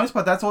like, for the most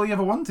part, that's all he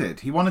ever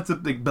wanted. He wanted to,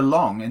 like,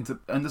 belong and to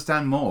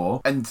understand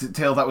more,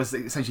 until that was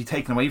essentially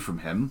taken away from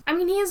him. I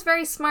mean, he is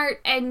very smart,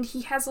 and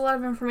he has a lot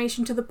of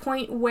information to the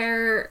point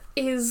where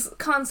his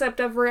concept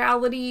of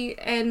reality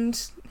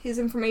and his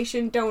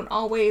information don't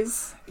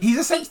always... He's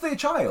essentially a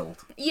child.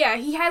 Yeah,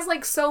 he has,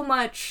 like, so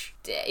much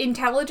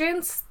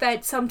intelligence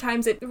that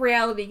sometimes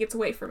reality gets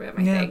away from him,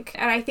 I think.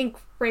 And I think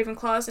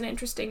Ravenclaw is an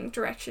interesting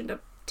direction to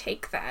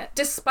take that.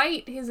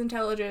 Despite his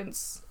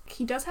intelligence,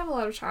 he does have a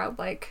lot of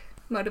childlike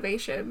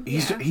motivation.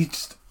 He's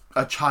just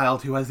a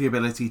child who has the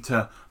ability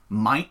to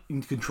mind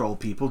control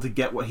people to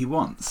get what he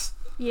wants.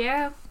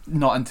 Yeah.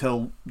 Not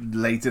until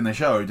late in the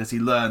show does he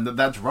learn that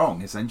that's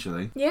wrong,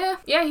 essentially. Yeah,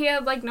 he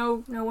had, like,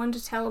 no one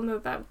to tell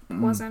him that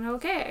wasn't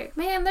okay.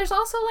 Man, there's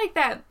also, like,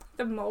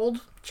 the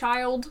mold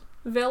child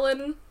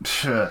villain.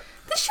 Sure.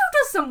 This show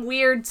does some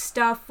weird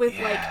stuff with,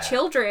 like,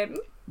 children.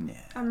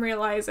 Yeah. I'm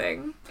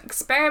realizing.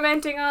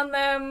 Experimenting on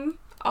them.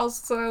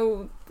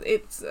 Also,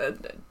 it's a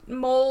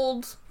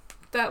mold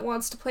that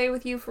wants to play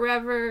with you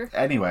forever.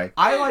 Anyway,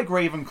 I like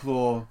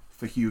Ravenclaw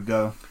for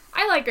Hugo.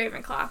 I like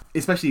Ravenclaw.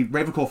 Especially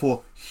Ravenclaw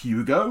for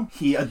Hugo.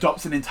 He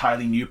adopts an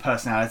entirely new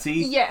personality.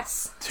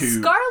 Yes.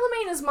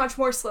 Scarlemagne is much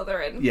more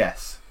Slytherin.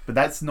 Yes. But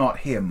that's not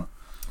him.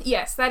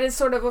 Yes, that is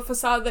sort of a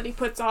facade that he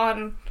puts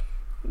on.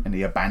 And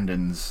he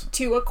abandons.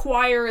 To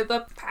acquire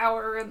the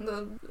power and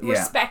the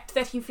respect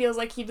that he feels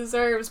like he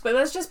deserves. But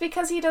that's just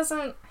because he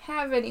doesn't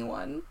have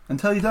anyone.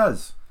 Until he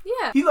does.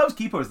 Yeah. He loves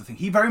Kipo, is the thing.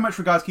 He very much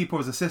regards Kipo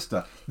as a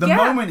sister. The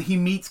moment he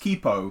meets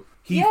Kipo...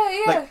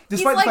 Like,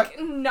 despite he's, the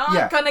fact,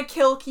 not gonna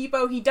kill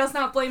Kipo. He does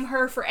not blame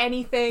her for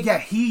anything. Yeah,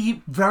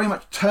 he very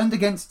much turned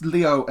against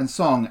Leo and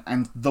Song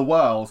and the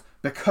world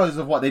because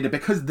of what they did.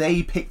 Because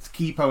they picked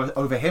Kipo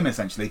over him,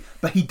 essentially.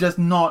 But he does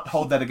not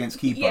hold that against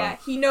Kipo. Yeah,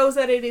 he knows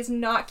that it is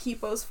not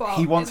Kipo's fault.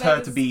 He wants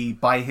her to be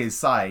by his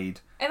side.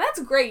 And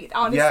that's great,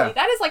 honestly. Yeah.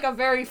 That is, like, a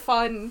very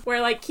fun...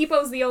 Where, like,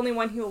 Kipo's the only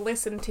one he'll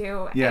listen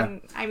to. Yeah.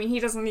 And, I mean, he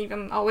doesn't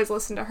even always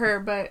listen to her,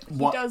 but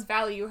he does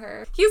value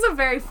her. He's a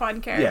very fun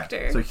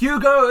character. Yeah. So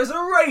Hugo is a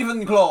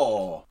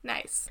Ravenclaw!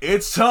 Nice.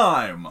 It's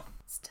time!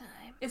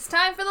 It's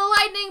time for the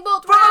Lightning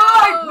Bolt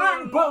Round!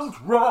 Lightning Bolt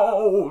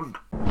Round!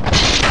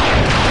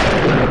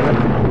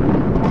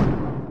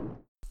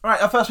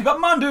 Alright, up first we got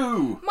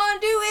Mondu!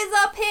 Mondu is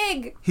a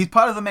pig! He's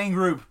part of the main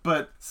group,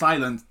 but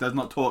silent, does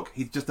not talk.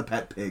 He's just a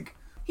pet pig.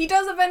 He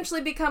does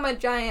eventually become a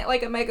giant,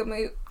 like a mega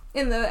moot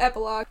in the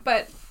epilogue,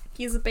 but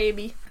he's a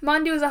baby.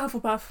 Mondu is a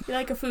Hufflepuff. You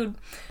like a food.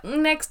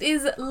 Next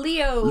is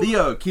Leo.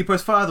 Leo,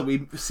 Kipo's father.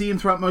 We see him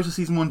throughout most of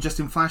season 1 just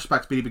in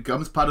flashbacks, but he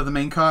becomes part of the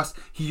main cast.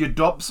 He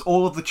adopts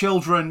all of the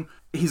children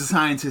He's a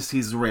scientist,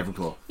 he's a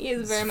Ravenclaw. He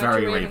is very He's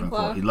much a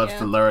Ravenclaw. He loves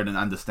to learn and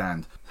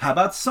understand. How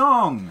about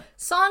Song?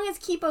 Song is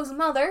Kipo's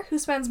mother, who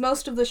spends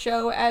most of the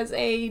show as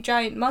a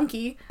giant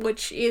monkey,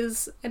 which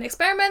is an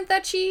experiment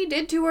that she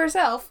did to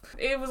herself.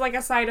 It was like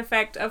a side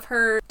effect of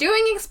her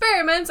doing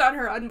experiments on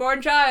her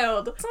unborn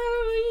child. So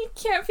you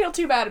can't feel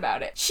too bad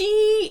about it.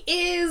 She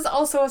is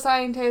also a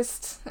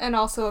scientist and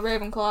also a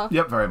Ravenclaw.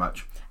 Yep, very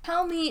much.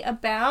 Tell me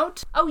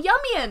about... Oh,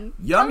 Yum-Yun!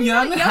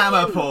 Yum-Yun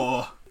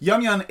Hammerpaw!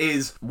 Yum-Yun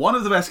is one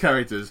of the best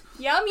characters.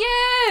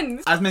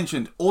 Yum-Yun! As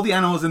mentioned, all the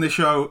animals in this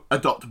show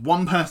adopt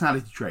one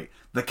personality trait.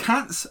 The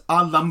cats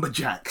are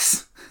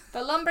lumberjacks.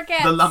 The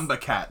Lumbercats. The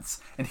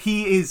Lumbercats. And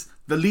he is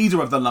the leader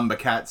of the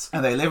Lumbercats.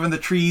 And they live in the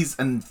trees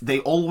and they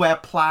all wear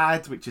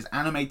plaid, which is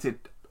animated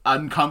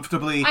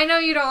uncomfortably. I know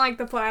you don't like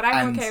the plaid.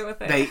 I'm okay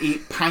with it. They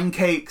eat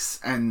pancakes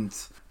and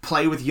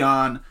play with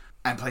yarn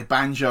and play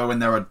banjo, and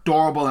they're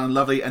adorable and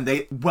lovely, and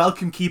they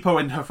welcome Kipo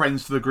and her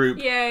friends to the group.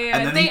 Yeah.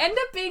 And then they end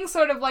up being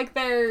sort of like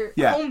their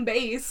home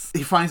base.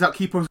 He finds out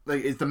Kipo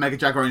is the Mega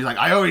Jaguar, and he's like,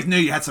 I always knew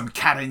you had some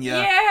cat in you.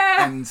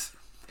 Yeah! And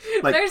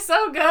like, they're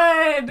so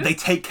good! They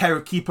take care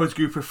of Kipo's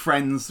group of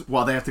friends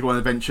while they have to go on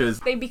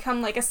adventures. They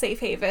become like a safe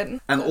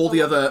haven. And all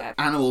the other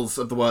animals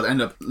of the world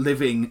end up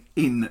living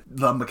in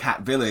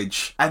Lumbercat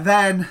Village. And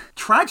then,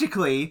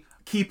 tragically,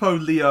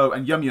 Kipo, Leo,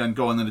 and Yum-Yun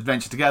go on an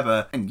adventure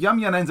together, and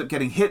Yum-Yun ends up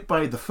getting hit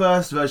by the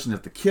first version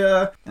of the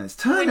cure, and it's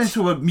turned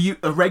into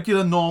a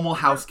regular, normal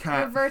house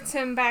cat. Reverts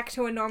him back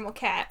to a normal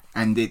cat.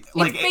 And it's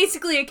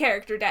basically a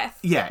character death.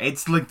 Yeah,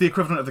 it's like the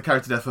equivalent of the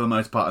character death for the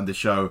most part in the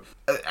show,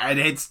 and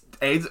it's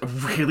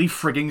really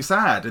frigging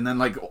sad. And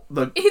then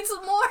it's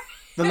more.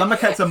 The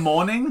Lumbercats are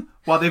mourning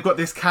while they've got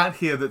this cat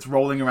here that's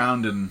rolling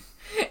around and.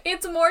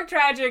 It's more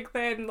tragic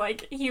than,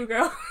 like,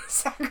 Hugo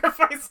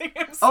sacrificing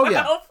himself. Oh,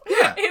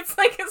 yeah. It's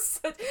like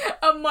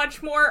a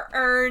much more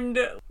earned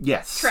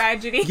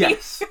tragedy.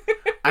 Yes.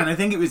 And I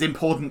think it was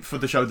important for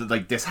the show that,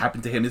 like, this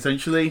happened to him,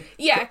 essentially.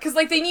 Yeah, because,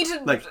 like, they need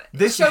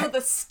to show the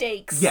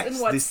stakes.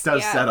 Yes, this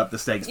does set up the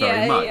stakes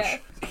very much. Yeah.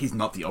 He's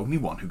not the only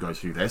one who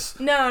goes through this.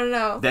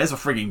 No. There's a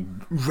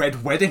frigging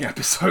Red Wedding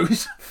episode.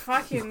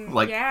 Fucking,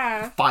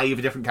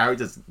 5 different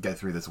characters go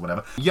through this or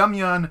whatever.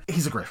 Yum-Yun,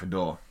 he's a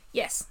Gryffindor.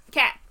 Yes,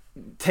 cat.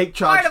 Take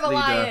charge, Heart of a leader.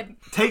 lion.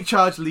 Take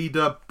charge,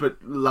 leader, but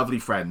lovely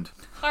friend.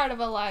 Heart of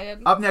a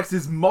lion. Up next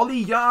is Molly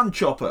Yarn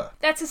Chopper.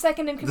 That's the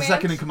second in command. The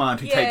second in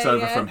command who takes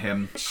over from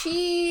him.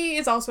 She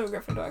is also a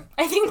Gryffindor.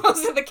 I think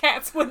most of the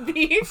cats would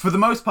be. For the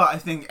most part, I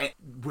think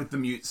with the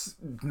mutes,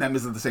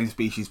 members of the same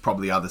species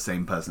probably are the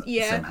same person, the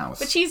same house.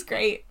 But she's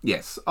great.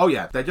 Yes. Oh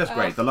yeah, they're just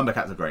great. The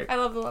Lumbercats are great. I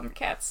love the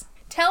Lumbercats.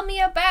 Tell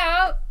me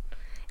about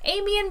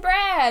Amy and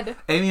Brad.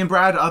 Amy and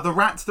Brad are the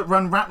rats that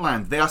run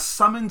Ratland. They are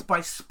summoned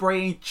by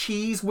spraying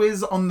Cheese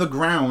Whiz on the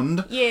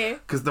ground. Yeah.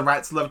 Because the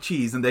rats love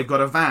cheese, and they've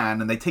got a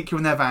van, and they take you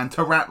in their van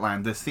to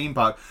Ratland, this theme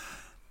park.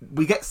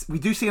 We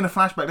do see in a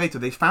flashback later,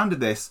 they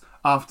founded this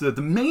after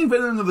the main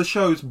villain of the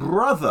show's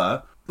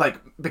brother,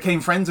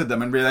 became friends with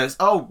them and realized,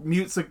 oh,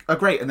 mutes are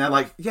great. And they're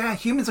like, yeah,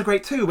 humans are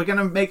great too. We're going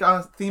to make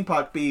our theme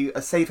park be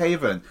a safe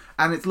haven.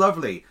 And it's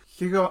lovely.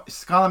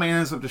 Scarlet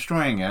ends up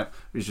destroying it,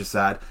 which is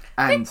sad.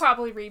 And they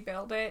probably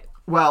rebuild it.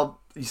 Well,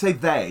 you say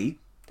they.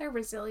 They're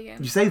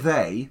resilient. You say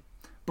they.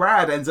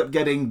 Brad ends up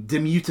getting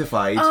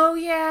demutified. Oh,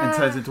 yeah. And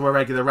turns into a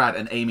regular rat,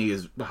 and Amy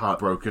is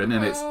heartbroken,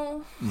 and it's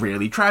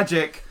really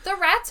tragic. The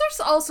rats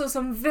are also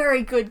some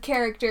very good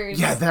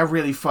characters. Yeah, they're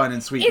really fun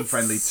and sweet and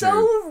friendly, It's too.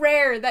 so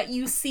rare that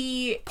you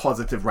see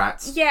positive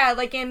rats. Yeah,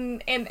 like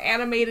in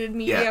animated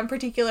media in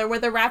particular, where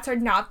the rats are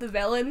not the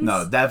villains.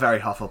 No, they're very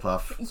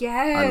Hufflepuff.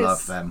 Yes. I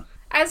love them.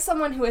 As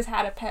someone who has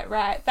had a pet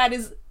rat, that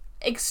is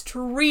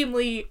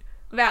extremely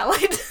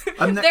valid.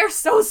 They're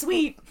so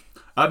sweet.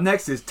 Up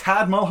next is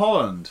Tad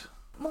Mulholland.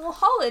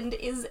 Mulholland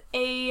is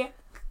a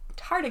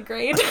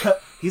tardigrade.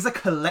 He's a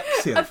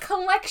collective. A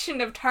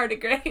collection of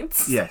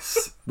tardigrades.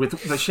 Yes, with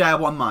the share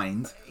one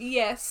mind.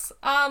 Yes.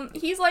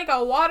 He's like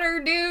a water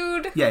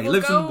dude. Yeah, he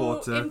lives in the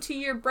water. Into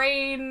your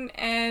brain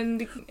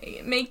and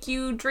make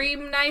you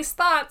dream nice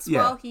thoughts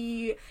while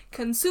he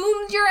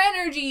consumes your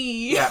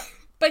energy. Yeah.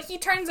 But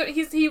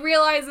he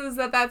realizes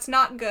that that's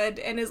not good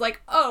and is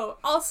like, oh,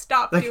 I'll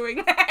stop doing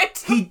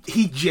that.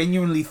 He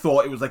genuinely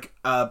thought it was like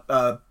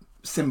a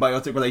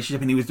symbiotic relationship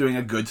and he was doing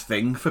a good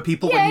thing for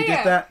people when he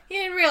did that. He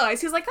didn't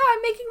realize. He's like, oh,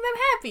 I'm making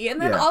them happy. And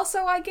then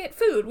also I get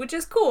food, which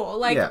is cool.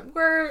 Like,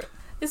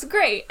 it's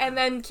great. And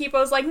then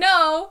Kipo's like,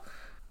 no,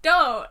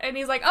 don't. And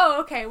he's like,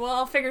 oh, okay, well,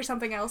 I'll figure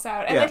something else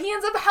out. And then he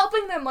ends up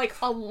helping them, like,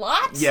 a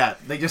lot. Yeah,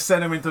 they just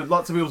send him into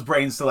lots of people's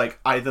brains to, like,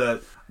 either,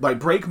 like,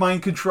 break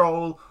mind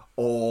control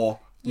or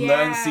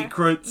learn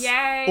secrets.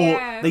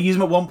 Or they use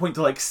him at one point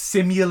to, like,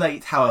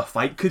 simulate how a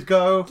fight could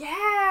go.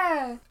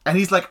 Yeah. And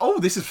he's like, oh,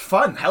 this is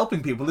fun.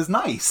 Helping people is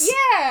nice.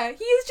 Yeah.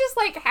 He's just,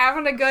 like,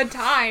 having a good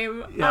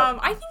time. Yeah.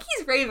 I think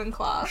he's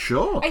Ravenclaw.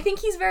 Sure. I think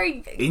he's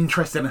very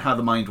interested in how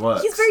the mind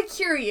works. He's very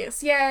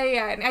curious.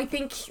 Yeah. And I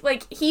think,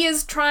 like, he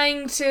is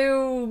trying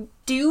to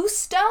do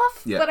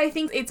stuff, but I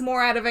think it's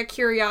more out of a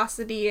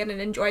curiosity and an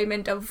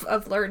enjoyment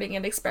of learning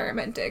and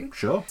experimenting.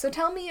 Sure. So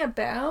tell me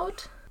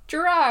about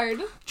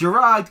Gerard.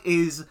 Gerard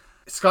is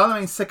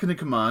Scarlemane's second in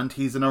command.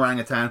 He's an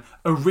orangutan.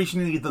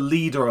 Originally the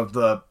leader of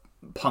the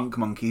punk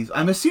monkeys.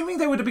 I'm assuming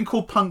they would have been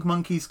called punk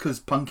monkeys because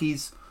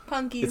punkies.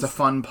 Punkies. It's a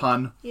fun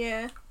pun.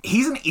 Yeah.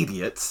 He's an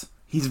idiot.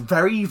 He's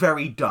very,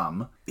 very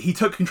dumb. He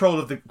took control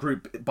of the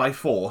group by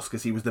force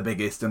because he was the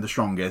biggest and the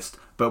strongest.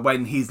 But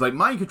when he's like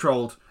mind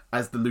controlled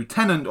as the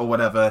lieutenant or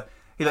whatever,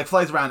 he like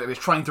flies around and is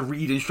trying to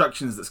read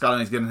instructions that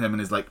Scarlemane's given him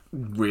and is like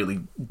really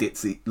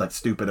ditzy, like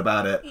stupid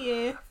about it.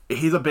 Yeah.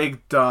 He's a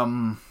big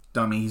dummy.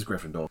 He's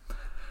Gryffindor.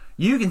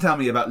 You can tell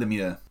me about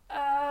Lemire.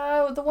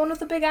 The one with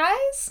the big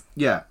eyes?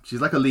 Yeah,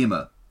 she's like a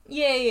lemur.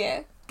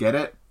 Yeah. Get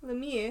it?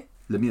 Lemire.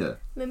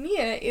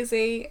 Lemire is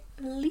a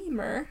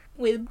lemur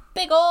with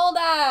big old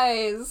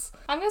eyes.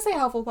 I'm gonna say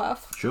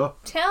Hufflepuff. Sure.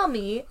 Tell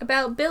me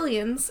about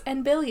Billions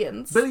and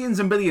Billions. Billions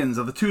and Billions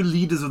are the two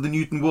leaders of the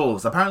Newton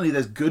Wolves. Apparently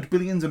there's good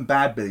Billions and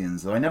bad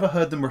Billions, though I never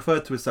heard them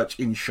referred to as such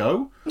in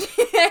show.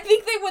 I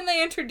think when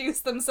they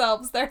introduce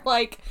themselves, they're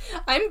like,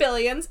 I'm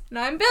Billions and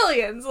I'm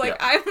Billions. Like,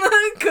 yeah. I'm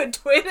a good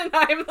twin and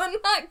I'm a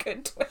not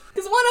good twin.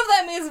 Because one of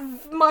them is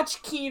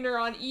much keener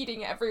on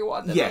eating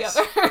everyone than the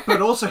other.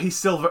 But also he's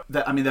still,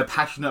 they're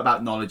passionate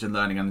about knowledge and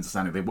learning and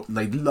understanding.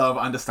 They love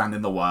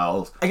understanding the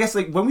world. I guess,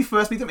 like, when we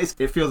first meet them,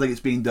 it feels like it's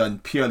being done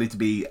purely to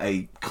be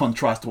a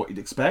contrast to what you'd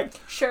expect.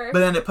 Sure. But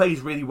then it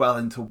plays really well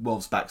into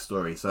Wolf's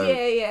backstory, so...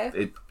 Yeah.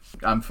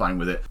 I'm fine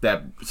with it.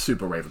 They're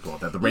super Ravenclaw.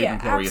 They're the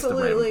Ravenclawiest of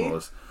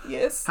Ravenclaws.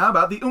 Yes. How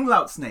about the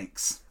Umlaut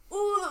snakes?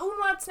 Ooh, the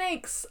Umlaut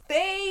snakes.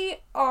 They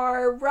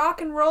are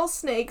rock and roll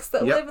snakes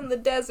that live in the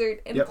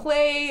desert and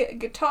play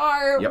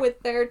guitar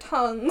with their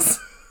tongues.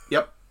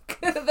 Yep.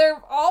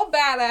 They're all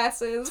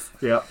badasses.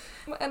 Yep.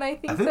 And I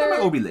think they might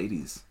all be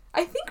ladies.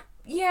 I think,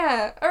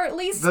 yeah, or at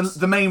least...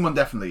 The main one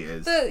definitely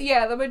is.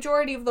 The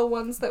majority of the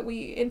ones that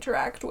we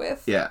interact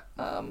with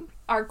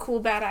are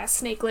cool, badass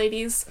snake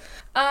ladies.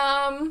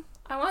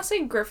 I want to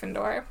say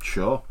Gryffindor.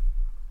 Sure.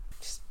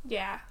 Just,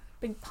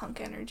 big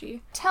punk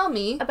energy. Tell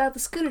me about the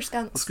Scooter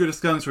Skunks. The Scooter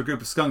Skunks are a group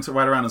of skunks that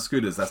ride around on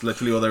scooters. That's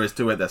literally all there is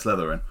to it. They're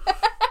Slytherin.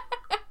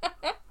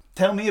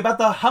 Tell me about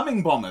the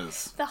Humming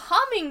Bombers. The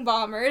Humming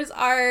Bombers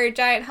are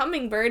giant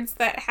hummingbirds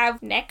that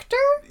have nectar?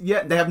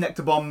 Yeah, they have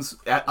nectar bombs.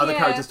 Other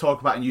characters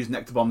talk about and use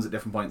nectar bombs at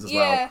different points as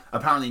well.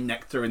 Apparently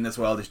nectar in this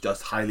world is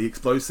just highly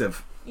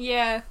explosive.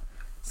 Yeah.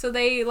 So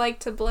they like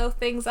to blow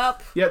things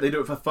up. Yeah, they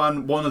do it for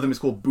fun. One of them is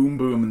called Boom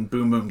Boom, and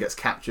Boom Boom gets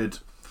captured.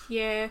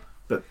 Yeah.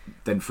 But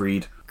then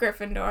freed.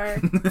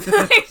 Gryffindor.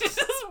 They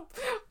just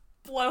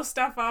blow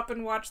stuff up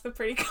and watch the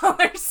pretty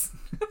colors.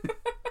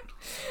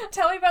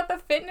 Tell me about the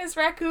Fitness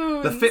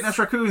Raccoons. The Fitness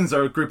Raccoons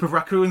are a group of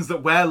raccoons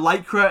that wear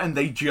lycra and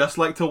they just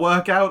like to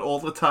work out all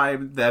the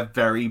time. They're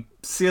very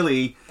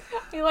silly.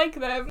 I like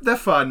them. They're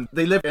fun.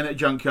 They live in a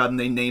junkyard and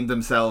they name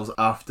themselves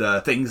after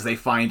things they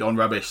find on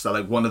rubbish. So,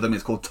 like, one of them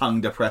is called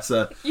Tongue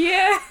Depressor.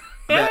 Yeah.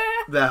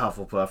 They're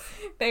Hufflepuff.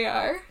 They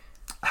are.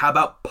 How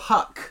about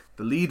Puck,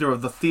 the leader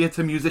of the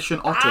theatre musician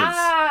otters?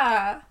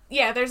 Ah!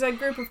 Yeah, there's a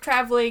group of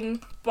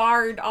traveling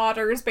bard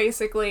otters,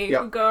 basically,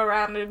 who go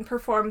around and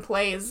perform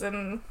plays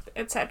and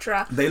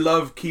etc. They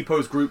love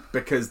Kipo's group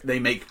because they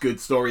make good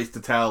stories to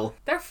tell.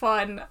 They're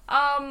fun.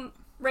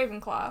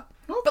 Ravenclaw.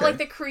 Okay. But, like,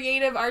 the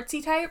creative,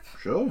 artsy type.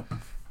 Sure.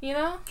 You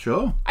know?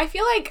 Sure. I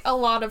feel like a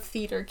lot of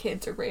theater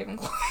kids are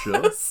Ravenclaws.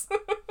 Sure.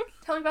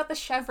 Tell me about the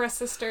Chevre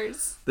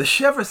sisters. The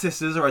Chevre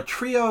sisters are a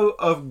trio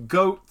of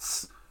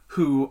goats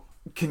who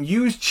can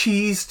use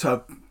cheese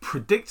to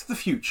predict the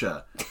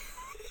future.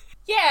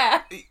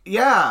 Yeah.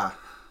 Yeah.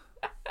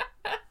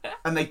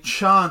 And they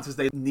chant as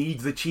they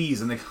need the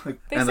cheese, and they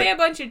say a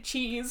bunch of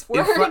cheese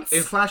words.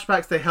 In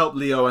flashbacks, they help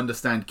Leo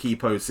understand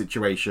Kipo's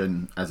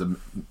situation as a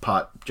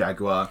part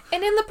jaguar.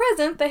 And in the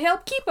present, they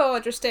help Kipo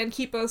understand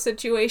Kipo's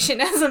situation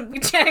as a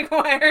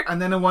jaguar.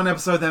 And then in one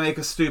episode, they make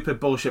a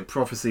stupid bullshit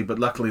prophecy, but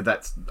luckily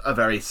that's a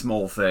very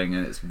small thing,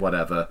 and it's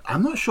whatever.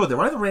 I'm not sure.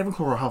 They're either Ravenclaw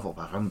or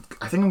Hufflepuff.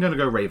 I think I'm going to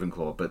go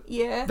Ravenclaw, but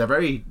they're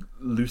very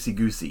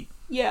loosey-goosey.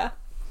 Yeah.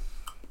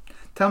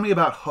 Tell me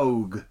about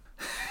Hogue.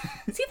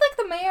 Is he like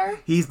the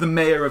mayor? He's the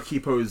mayor of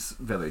Kipo's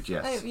village,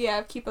 yes.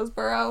 Yeah, Kipo's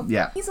borough.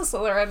 Yeah. He's a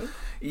Slytherin.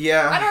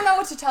 Yeah. I don't know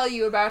what to tell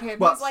you about him.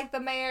 Well, he's like the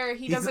mayor.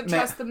 He doesn't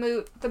trust the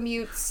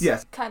mutes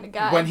kind of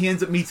guy. When he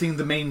ends up meeting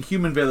the main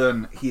human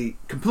villain, he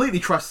completely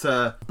trusts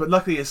her, but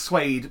luckily is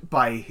swayed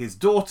by his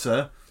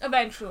daughter.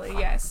 Eventually,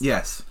 yes.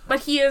 Yes.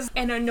 But he is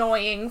an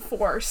annoying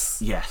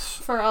force. Yes.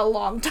 For a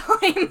long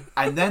time.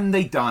 And then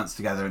they dance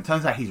together, and it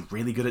turns out he's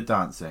really good at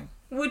dancing.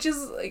 Which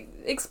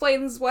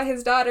explains why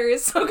his daughter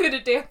is so good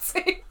at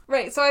dancing.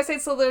 Right, so I say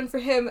Slytherin for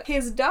him.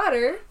 His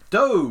daughter...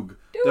 Dogue,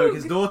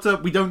 his daughter,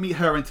 we don't meet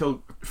her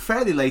until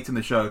fairly late in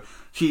the show.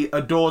 She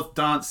adores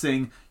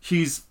dancing.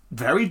 She's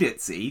very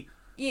ditzy.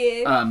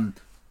 Yeah.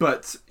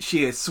 But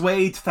she is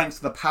swayed thanks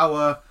to the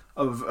power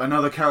of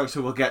another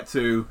character we'll get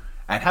to,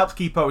 and helps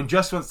Kipo and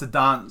just wants to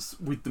dance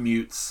with the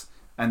mutes,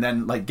 and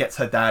then gets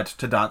her dad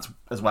to dance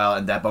as well,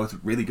 and they're both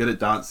really good at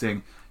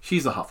dancing.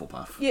 She's a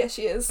Hufflepuff. Yeah,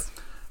 she is.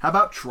 How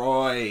about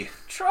Troy?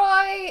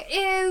 Troy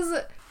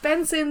is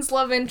Benson's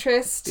love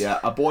interest.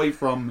 Yeah, a boy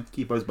from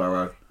Kipo's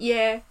Burrow.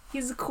 Yeah,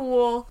 he's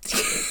cool.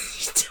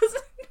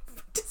 Does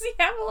he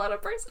have a lot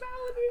of personality.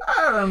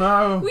 I don't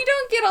know. We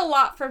don't get a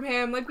lot from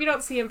him. Like, we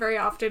don't see him very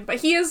often, but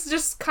he is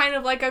just kind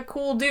of like a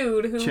cool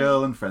dude who...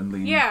 Chill and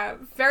friendly. Yeah,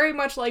 very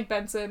much like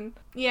Benson.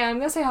 Yeah, I'm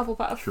gonna say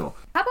Hufflepuff. Sure.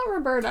 How about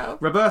Roberto?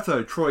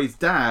 Roberto, Troy's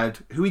dad,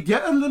 who we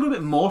get a little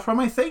bit more from,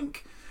 I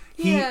think.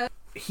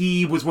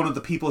 He was one of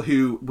the people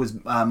who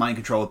was mind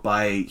controlled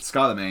by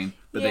Scarlet-Mane,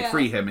 but they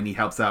free him and he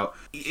helps out.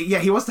 Yeah,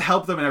 he wants to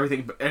help them and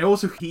everything, and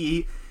also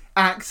he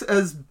acts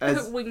as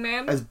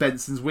wingman, as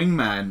Benson's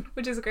wingman,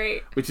 which is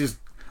great. Which is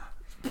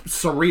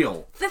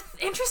surreal. The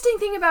interesting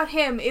thing about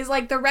him is,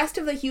 like, the rest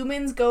of the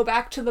humans go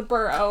back to the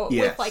burrow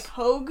with, like,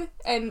 Hogue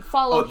and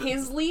follow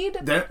his lead.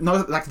 They're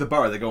not back to the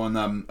burrow, they go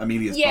on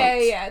Amelia's boat.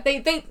 Yeah.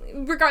 They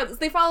regardless,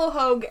 they follow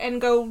Hogue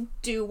and go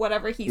do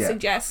whatever he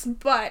suggests,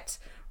 but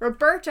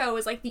Roberto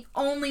is, like, the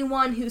only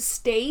one who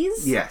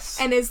stays. Yes.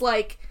 And is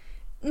like,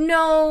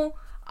 no,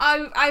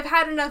 I've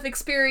had enough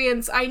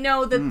experience. I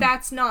know that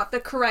that's not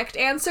the correct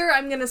answer.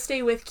 I'm going to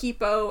stay with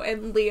Kipo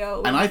and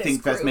Leo. And I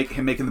think that's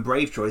him making the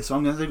brave choice, so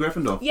I'm going to say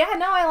Gryffindor. Yeah,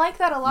 no, I like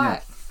that a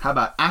lot. Yeah. How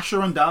about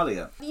Asher and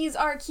Dahlia? These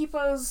are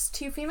Kipo's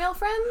two female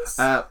friends?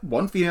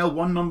 One female,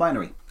 one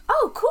non-binary.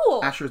 Oh,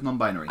 cool. Asher's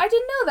non-binary. I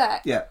didn't know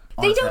that. Yeah.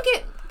 They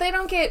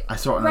don't get I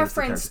saw it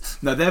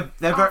referenced. No, they're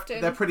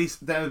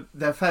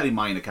fairly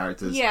minor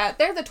characters. Yeah,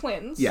 they're the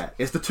twins. Yeah,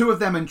 it's the two of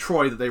them and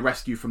Troy that they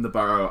rescue from the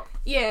burrow.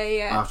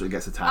 Yeah. After it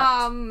gets attacked.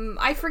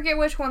 I forget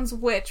which one's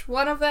which.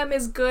 One of them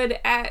is good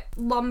at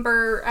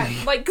lumber,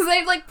 because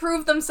they've like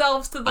proved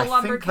themselves to the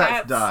lumber cats. I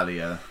think that's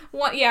Dahlia.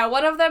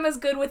 One of them is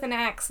good with an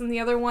axe, and the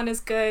other one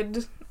is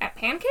good at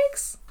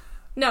pancakes.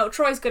 No,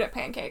 Troy's good at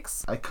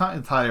pancakes. I can't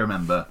entirely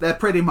remember. They're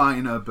pretty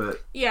minor,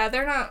 but yeah,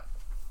 they're not.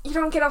 You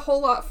don't get a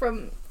whole lot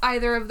from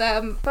either of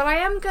them, but I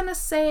am gonna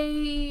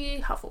say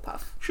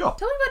Hufflepuff. Sure.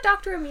 Tell me about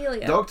Dr.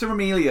 Amelia. Dr.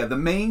 Amelia, the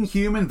main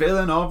human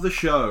villain of the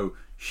show.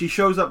 She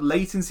shows up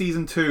late in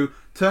season 2.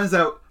 Turns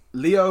out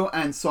Leo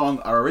and Song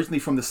are originally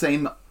from the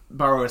same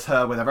burrow as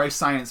her, where they're very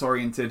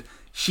science-oriented.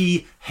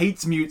 She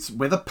hates mutes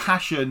with a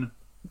passion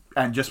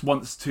and just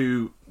wants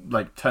to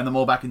like turn them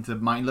all back into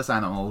mindless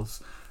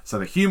animals so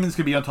that humans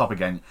can be on top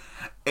again.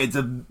 It's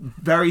a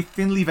very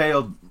thinly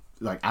veiled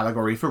like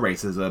allegory for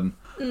racism.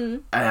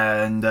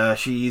 And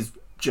she's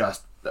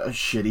just a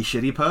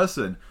shitty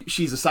person.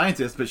 She's a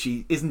scientist, but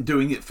she isn't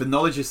doing it for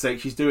knowledge's sake.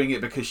 She's doing it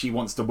because she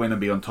wants to win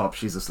and be on top.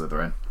 She's a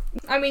Slytherin.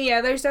 I mean,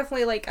 yeah, there's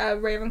definitely like a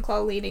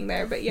Ravenclaw leading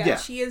there, but yeah,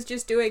 she is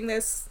just doing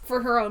this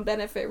for her own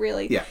benefit,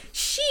 really. Yeah.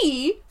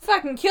 She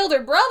fucking killed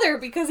her brother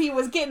because he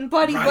was getting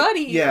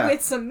buddy-buddy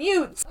with some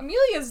mutes.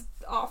 Amelia's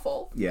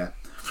awful. Yeah.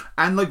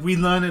 And like we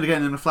learn it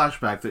again in a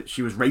flashback that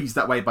she was raised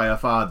that way by her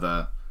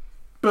father.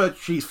 But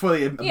she's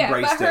fully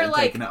embraced it and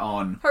taken it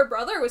on. Her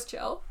brother was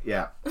chill.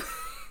 Yeah.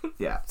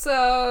 Yeah.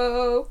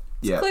 So,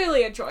 it's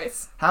clearly a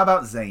choice. How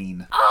about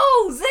Zane?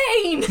 Oh,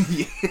 Zane!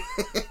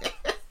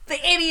 The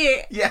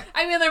idiot. Yeah.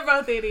 I mean, they're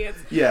both idiots.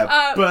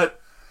 Yeah,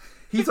 but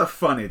he's a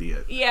fun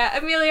idiot. Yeah,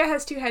 Amelia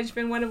has two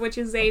henchmen, one of which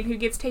is Zane, who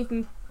gets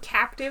taken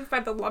captive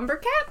by the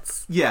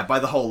Lumbercats. Yeah, by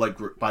the whole like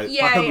group, by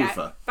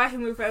Hamufa. By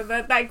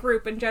Hamufa, that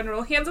group in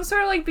general. He ends up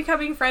sort of like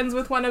becoming friends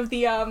with one of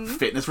the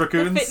fitness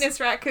raccoons. The fitness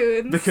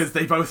raccoons, because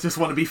they both just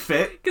want to be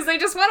fit. Because they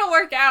just want to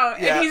work out,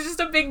 and he's just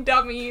a big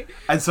dummy.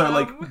 And so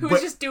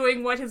who's just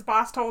doing what his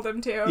boss told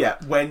him to. Yeah,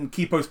 when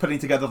Kipo's putting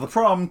together the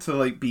prom to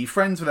like be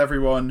friends with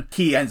everyone,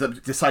 he ends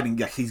up deciding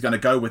he's going to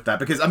go with that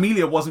because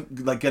Amelia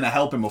wasn't like going to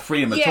help him or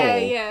free him at all.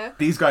 Yeah.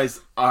 These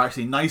guys are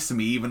actually nice to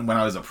me even when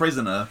I was a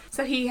prisoner.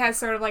 So he has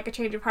sort of like a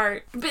change of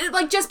heart, but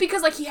like just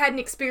because like he hadn't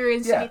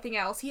experienced anything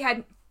else, he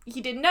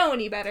didn't know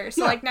any better.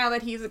 So like now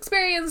that he's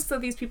experienced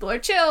that these people are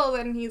chill,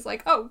 then he's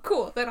like, oh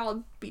cool, then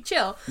I'll be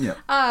chill. Yeah.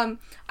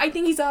 I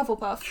think he's a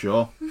Hufflepuff.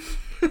 Sure.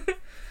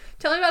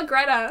 Tell me about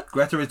Greta.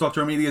 Greta is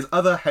Dr. Amelia's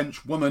other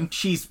henchwoman.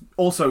 She's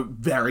also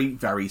very,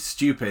 very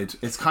stupid.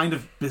 It's kind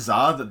of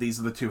bizarre that these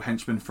are the two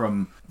henchmen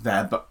from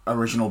their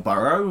original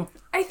burrow.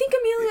 I think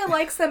Amelia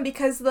likes them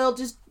because they'll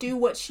just do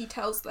what she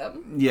tells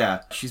them.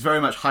 Yeah, she's very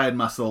much hired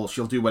muscle.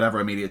 She'll do whatever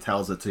Amelia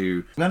tells her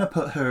to. I'm going to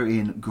put her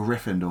in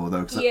Gryffindor,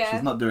 though, because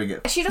she's not doing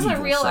it. She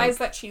doesn't realize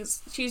that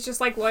she's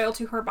just, like, loyal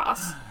to her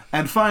boss.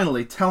 And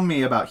finally, tell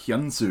me about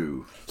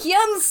Hyunsu.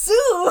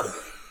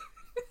 Hyunsu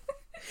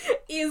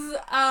is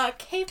a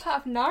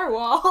K-pop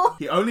narwhal.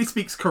 He only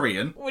speaks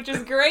Korean. Which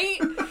is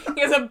great.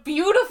 He has a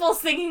beautiful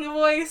singing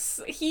voice.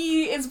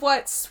 He is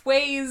what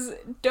sways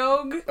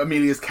Dog.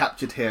 Amelia's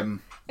captured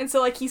him. And so,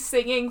 like, he's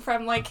singing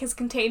from, like, his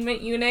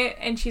containment unit,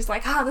 and she's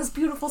like, this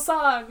beautiful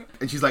song.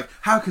 And she's like,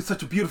 how could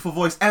such a beautiful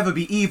voice ever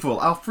be evil?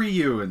 I'll free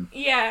you. And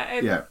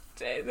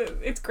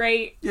it's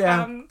great.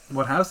 Yeah.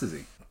 What house is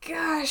he?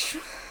 Gosh.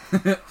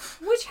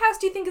 Which house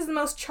do you think is the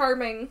most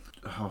charming?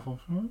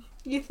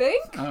 You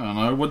think? I don't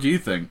know. What do you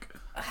think?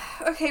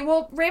 Okay,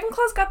 well,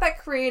 Ravenclaw's got that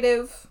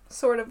creative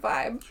sort of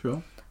vibe.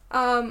 Sure.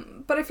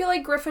 But I feel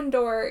like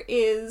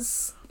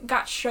Gryffindor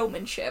got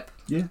showmanship.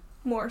 Yeah.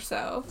 More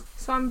so.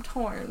 So I'm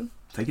torn.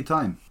 Take your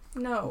time.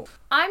 No.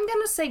 I'm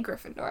gonna say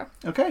Gryffindor.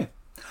 Okay.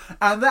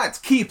 And that's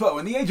Kipo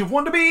and the Age of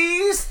Wonder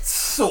Beasts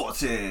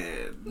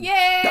sorted.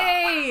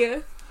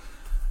 Yay!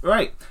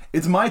 Right,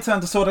 it's my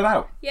turn to sort it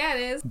out. Yeah,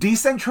 it is.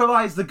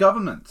 Decentralize the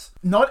government.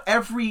 Not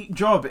every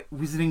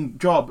visiting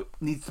job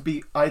needs to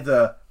be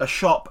either a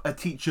shop, a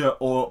teacher,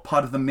 or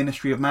part of the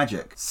Ministry of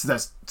Magic. So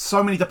there's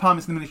so many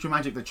departments in the Ministry of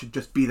Magic that should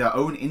just be their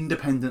own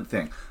independent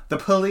thing. The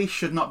police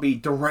should not be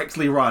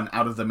directly run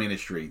out of the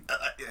Ministry.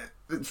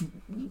 It's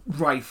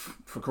rife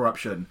for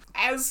corruption.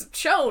 As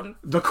shown.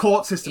 The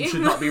court system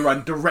should not be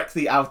run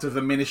directly out of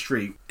the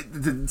Ministry.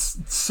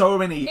 So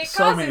many problems.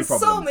 It causes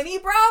so many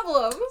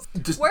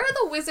problems. Where are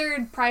the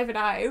wizard private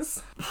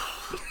eyes?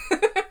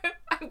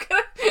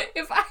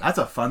 That's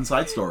a fun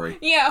side story.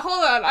 Yeah,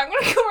 hold on. I'm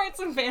gonna go write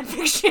some fan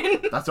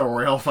fiction. That's a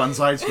real fun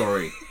side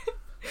story.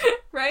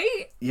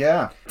 Right?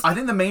 Yeah. I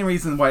think the main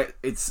reason why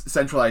it's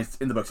centralized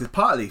in the books is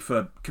partly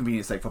for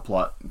convenience sake, for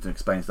plot, to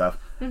explain stuff.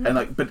 Mm-hmm.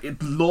 And but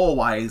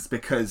lore-wise,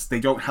 because they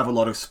don't have a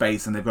lot of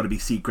space and they've got to be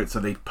secret, so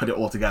they put it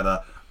all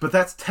together. But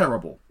that's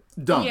terrible.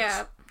 Don't.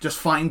 Yeah. Just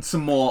find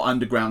some more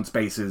underground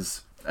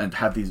spaces and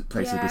have these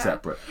places be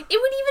separate.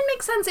 It would even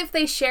make sense if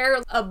they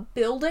share a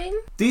building.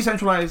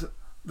 Decentralize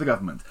the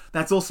government.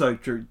 That's also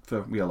true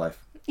for real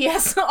life.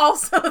 Yes,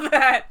 also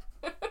that.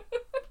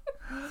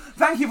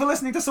 Thank you for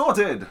listening to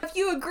Sorted! If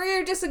you agree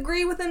or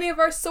disagree with any of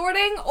our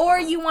sorting, or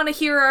you want to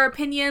hear our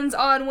opinions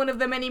on one of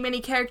the many, many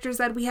characters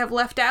that we have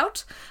left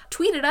out,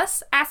 tweet at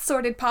us at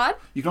SortedPod.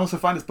 You can also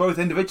find us both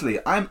individually.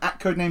 I'm at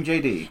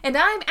CodenameJD. And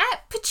I'm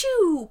at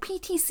Pichu,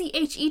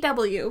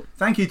 PTCHEW.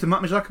 Thank you to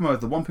Matt Majacomo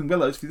of the Whomping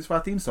Willows for this for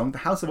our theme song, the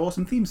House of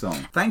Awesome theme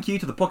song. Thank you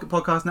to the Pocket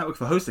Podcast Network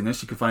for hosting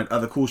us. You can find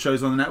other cool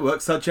shows on the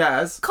network, such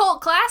as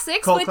Cult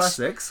Classics.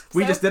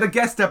 We just did a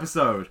guest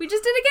episode.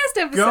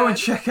 Go and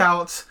check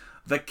out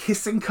The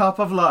Kissing Cup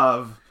of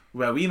Love,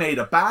 where we made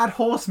a bad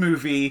horse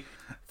movie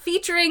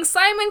featuring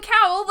Simon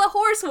Cowell, the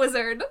horse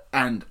wizard,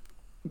 and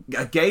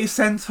a gay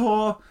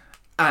centaur,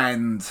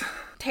 and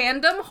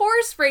tandem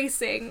horse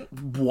racing.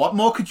 What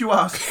more could you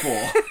ask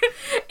for?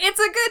 It's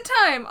a good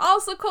time.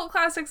 Also, Cult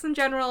Classics in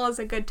general is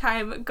a good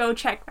time. Go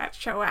check that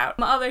show out.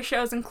 My other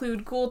shows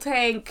include Ghoul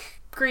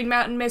Tank, Green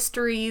Mountain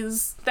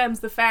Mysteries,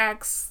 Them's the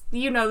Facts.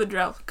 You know the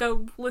drill.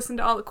 Go listen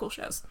to all the cool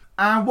shows.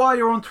 And while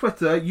you're on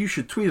Twitter, you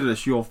should tweet at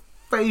us your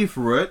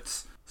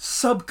favorite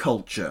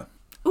subculture.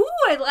 Ooh,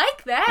 I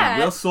like that.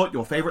 And we'll sort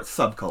your favorite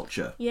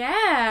subculture.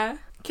 Yeah.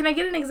 Can I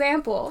get an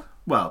example?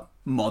 Well,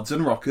 mods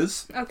and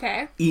rockers.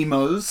 Okay.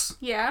 Emos.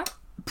 Yeah.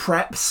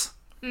 Preps.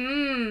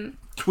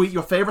 Tweet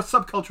your favorite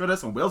subculture at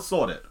us and we'll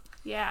sort it.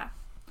 Yeah.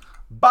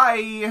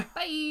 Bye.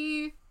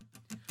 Bye.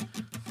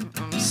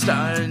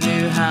 Start a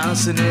new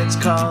house and it's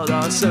called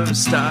awesome.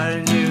 Start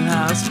a new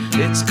house,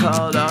 it's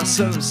called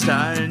awesome.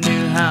 Start a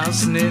new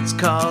house and it's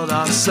called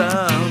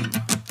awesome.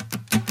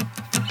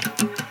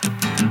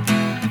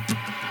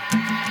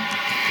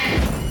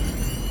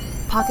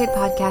 Pocket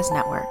Podcast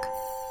Network.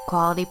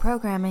 Quality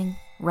programming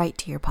right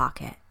to your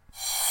pocket.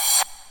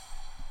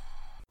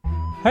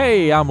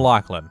 Hey, I'm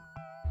Lachlan.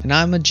 And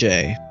I'm a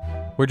Jay.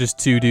 We're just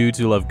two dudes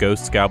who love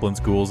ghosts, goblins,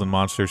 ghouls, and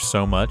monsters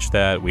so much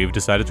that we've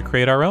decided to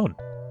create our own.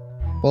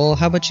 Well,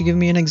 how about you give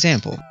me an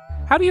example?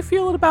 How do you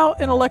feel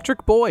about an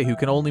electric boy who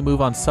can only move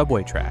on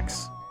subway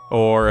tracks?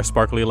 Or a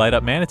sparkly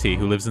light-up manatee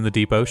who lives in the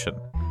deep ocean?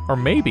 Or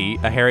maybe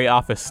a hairy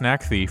office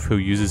snack thief who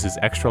uses his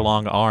extra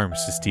long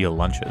arms to steal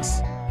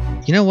lunches?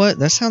 You know what?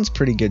 That sounds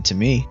pretty good to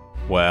me.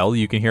 Well,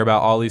 you can hear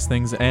about all these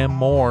things and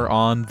more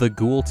on The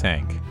Ghoul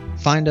Tank.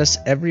 Find us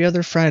every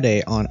other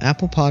Friday on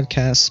Apple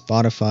Podcasts,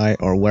 Spotify,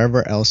 or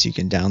wherever else you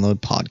can download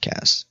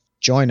podcasts.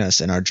 Join us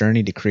in our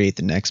journey to create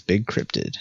the next big cryptid.